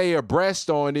stay abreast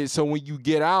on it so when you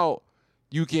get out,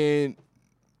 you can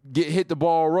hit the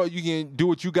ball, you can do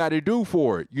what you got to do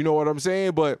for it. You know what I'm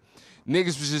saying? But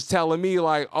niggas was just telling me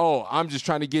like, oh, I'm just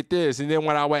trying to get this. And then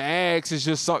when I would ask, it's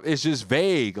just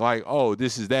vague. Like, oh,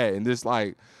 this is that. And this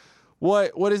like,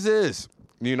 what is this?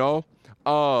 You know?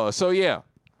 So yeah.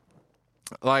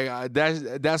 Like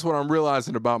that's what I'm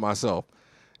realizing about myself.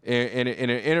 In an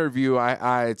interview,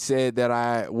 I had said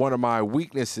that one of my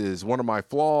weaknesses, one of my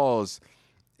flaws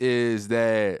is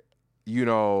that, you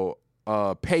know,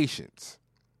 patience.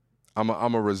 I'm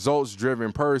a results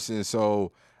driven person,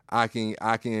 so I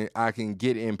can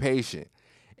get impatient.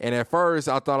 And at first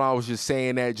I thought I was just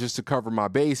saying that just to cover my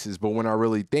bases, but when I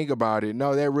really think about it,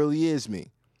 no, that really is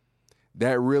me.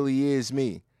 That really is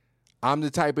me. I'm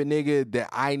the type of nigga that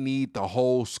I need the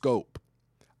whole scope.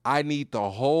 I need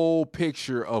the whole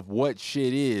picture of what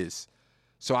shit is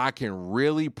so I can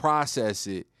really process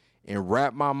it and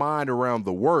wrap my mind around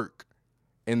the work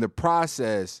and the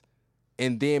process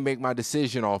and then make my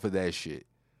decision off of that shit.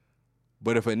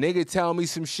 But if a nigga tell me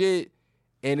some shit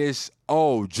and it's,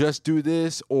 oh, just do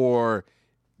this or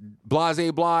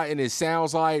blase blah and it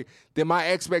sounds like, then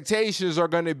my expectations are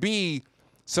going to be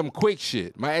some quick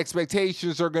shit. My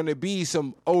expectations are going to be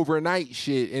some overnight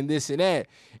shit and this and that.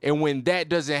 And when that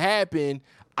doesn't happen,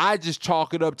 I just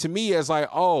chalk it up to me as like,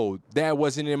 oh, that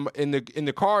wasn't in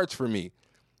the cards for me.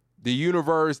 The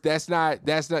universe, that's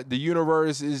the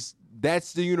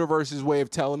universe's way of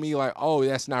telling me like, oh,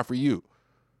 that's not for you.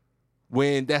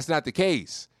 When that's not the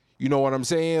case. You know what I'm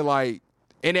saying? Like,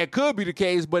 and that could be the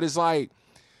case, but it's like,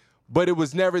 but it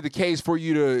was never the case for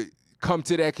you to come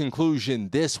to that conclusion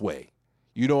this way.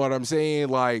 You know what I'm saying?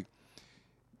 Like,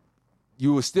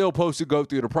 you were still supposed to go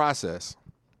through the process.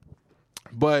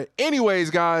 But anyways,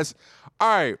 guys, all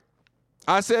right.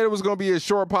 I said it was going to be a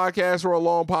short podcast or a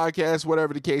long podcast,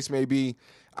 whatever the case may be.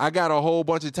 I got a whole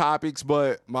bunch of topics,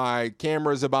 but my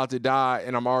camera is about to die,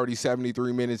 and I'm already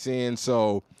 73 minutes in.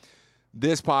 So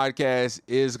this podcast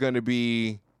is going to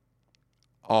be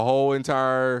a whole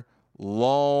entire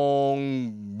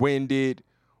long-winded,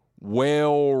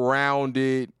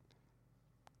 well-rounded,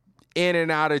 in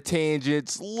and out of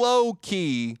tangents,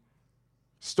 low-key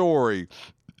story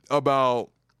about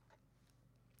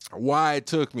why it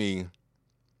took me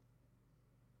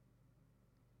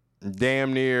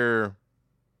damn near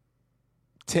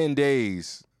 10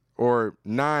 days or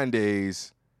 9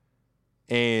 days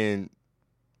and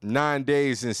 9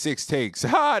 days and 6 takes.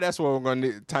 That's what we're going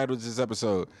to title this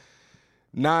episode.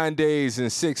 9 days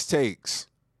and 6 takes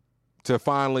to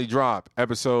finally drop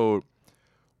episode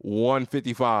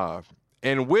 155.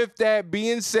 And with that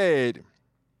being said,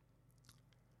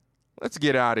 let's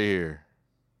get out of here.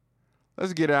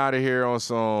 Let's get out of here on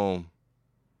some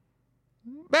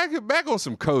back on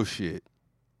some coast shit.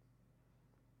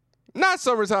 Not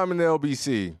summertime in the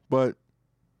LBC, but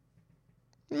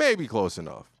maybe close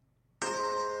enough.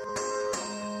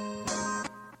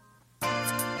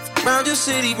 Round your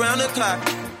city, round the clock.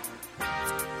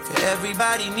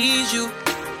 Everybody needs you.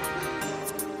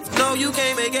 No, you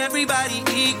can't make everybody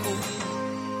equal.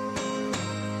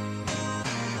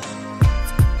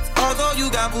 Although you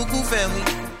got buku family,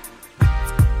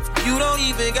 you don't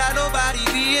even got nobody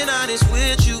being honest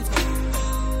with you.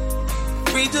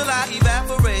 Free till I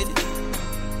evaporated.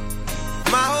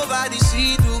 My whole body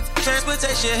see-through,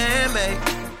 transportation handmade.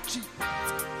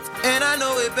 And I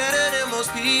know it better than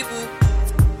most people.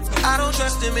 I don't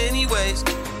trust them anyways.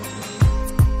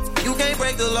 You can't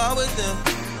break the law with them.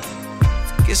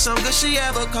 Get some good shit,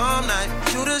 have a calm night.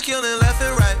 Shooters killing left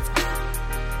and right.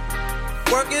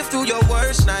 Working through your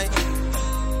worst night.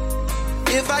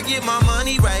 If I get my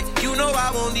money right, you know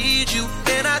I won't need you.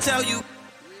 And I tell you,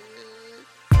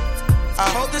 I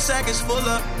hope the sack is full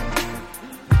up.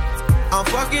 I'm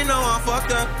fucking no, I'm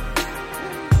fucked up.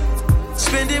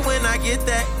 Spend it when I get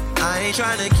that. I ain't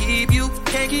trying to keep you.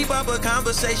 Can't keep up a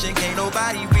conversation. Can't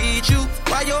nobody read you.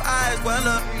 Why your eyes well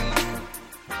up?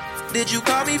 Did you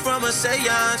call me from a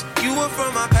seance? You were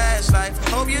from my past life.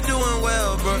 Hope you're doing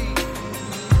well, bro.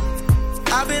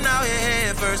 I've been out here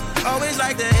head first. Always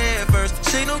like the head first.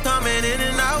 Signal coming in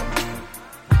and out.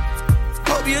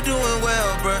 Hope you're doing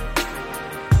well, bro.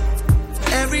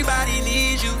 Everybody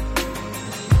needs you.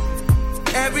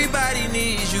 Everybody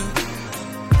needs you.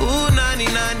 Ooh, nani,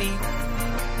 nani.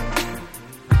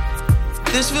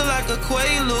 This feel like a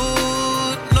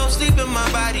quaalude. No sleep in my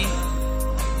body.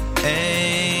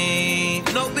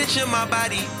 Ain't no bitch in my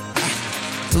body.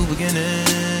 New beginnings,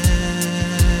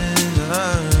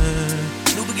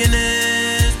 new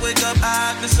beginnings. Wake up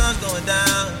high, the sun's going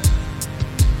down.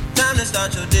 Time to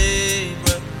start your day,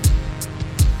 bro.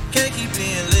 Can't keep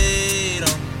being late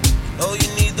on. Know you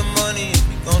need the money if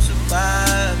you gon'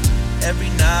 survive. Every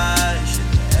night, shit,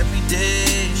 every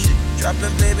day, shit.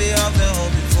 Dropping baby off at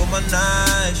home before my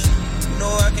night, shit. You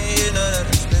know I can't hear none of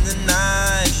them spend the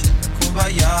night, shit.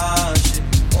 Kumbaya, shit.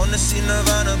 Wanna see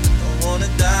Nirvana, but don't wanna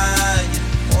die,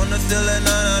 yeah. Wanna feel it,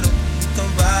 none of them you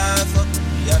come by. Fuck with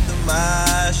me after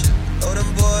my shit. Know them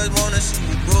boys wanna see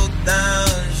you broke down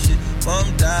and shit.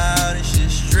 Bummed out and shit,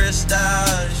 stressed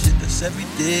out and shit. That's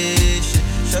everyday shit.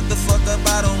 Shut the fuck up,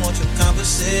 I don't want your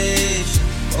conversation.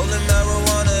 Rolling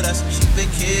marijuana, that's a cheap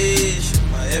vacation.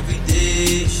 My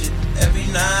everyday shit, every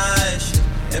night shit,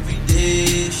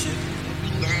 everyday shit.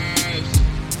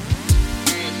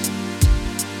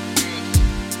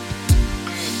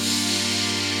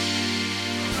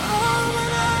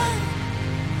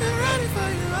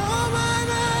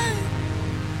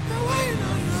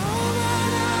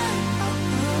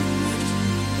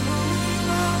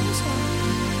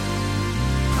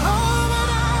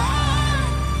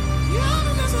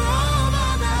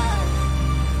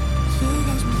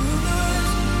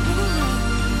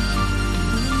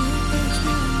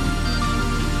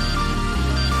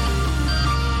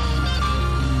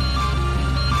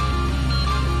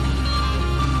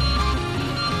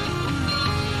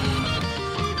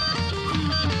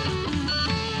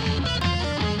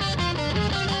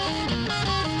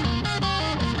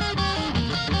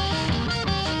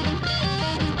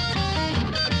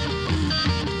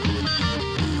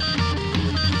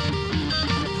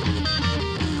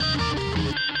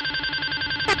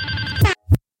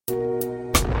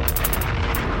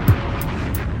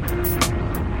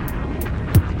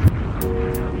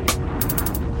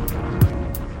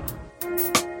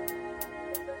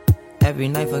 Every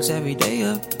night fucks every day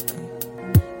up.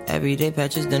 Every day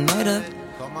patches the night up.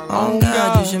 Oh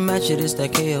God, you should match it, it's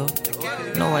that KO.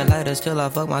 No white lighters till I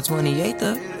fuck my 28th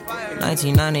up.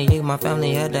 1998, my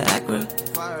family had the Acura.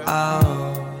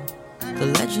 Oh, the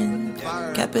legend.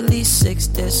 Kept at least 6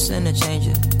 discs and a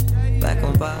changer. Back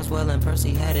on Boswell and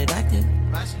Percy had it active.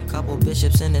 Couple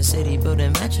bishops in the city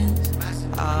building mansions.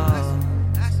 Oh,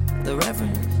 the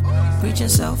Reverend. Preaching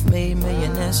self-made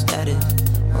millionaire status.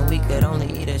 When we could only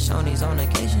eat at Shoney's on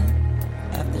occasion.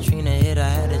 After Trina hit, I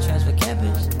had to transfer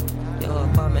campus. Your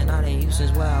apartment I didn't use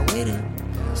since where I waited.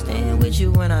 Staying with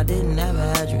you when I didn't have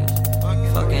an address.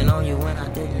 Fucking on you when I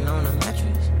didn't own a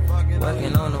mattress.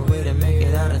 Working on a way to make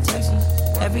it out of Texas.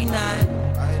 Every night.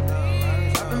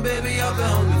 Dropping baby up at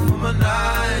home before my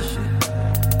night shit.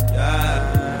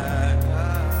 Yeah.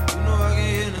 You know I can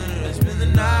hear none of that. Spend the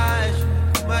night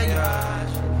shit. My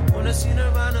gosh. Wanna see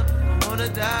Nirvana, I wanna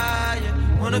die, yeah.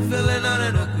 Wanna feel it on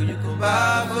it, could you come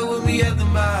by? Fuck with me after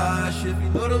my shit. You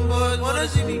know them boys wanna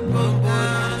see me bump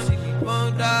down, wanna see me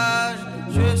bump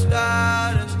down. Stressed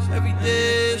out, that's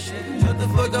everyday shit. Shut the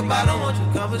fuck up, I don't want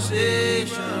your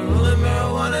conversation. Rolling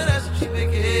marijuana, that's a cheap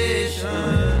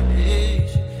vacation. Hey,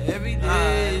 shit,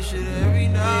 everyday shit, every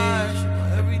night shit,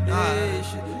 everyday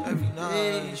shit, every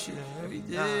night shit,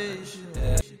 everyday shit.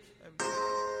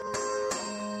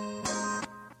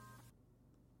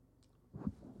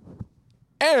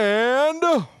 And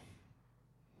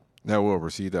that will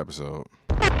proceed the episode.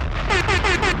 I'm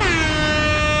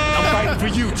fighting for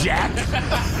you, Jack.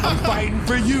 I'm fighting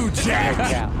for you, Jack.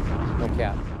 No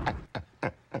cap.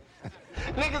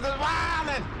 Niggas is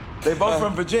wildin'. They both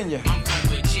from Virginia.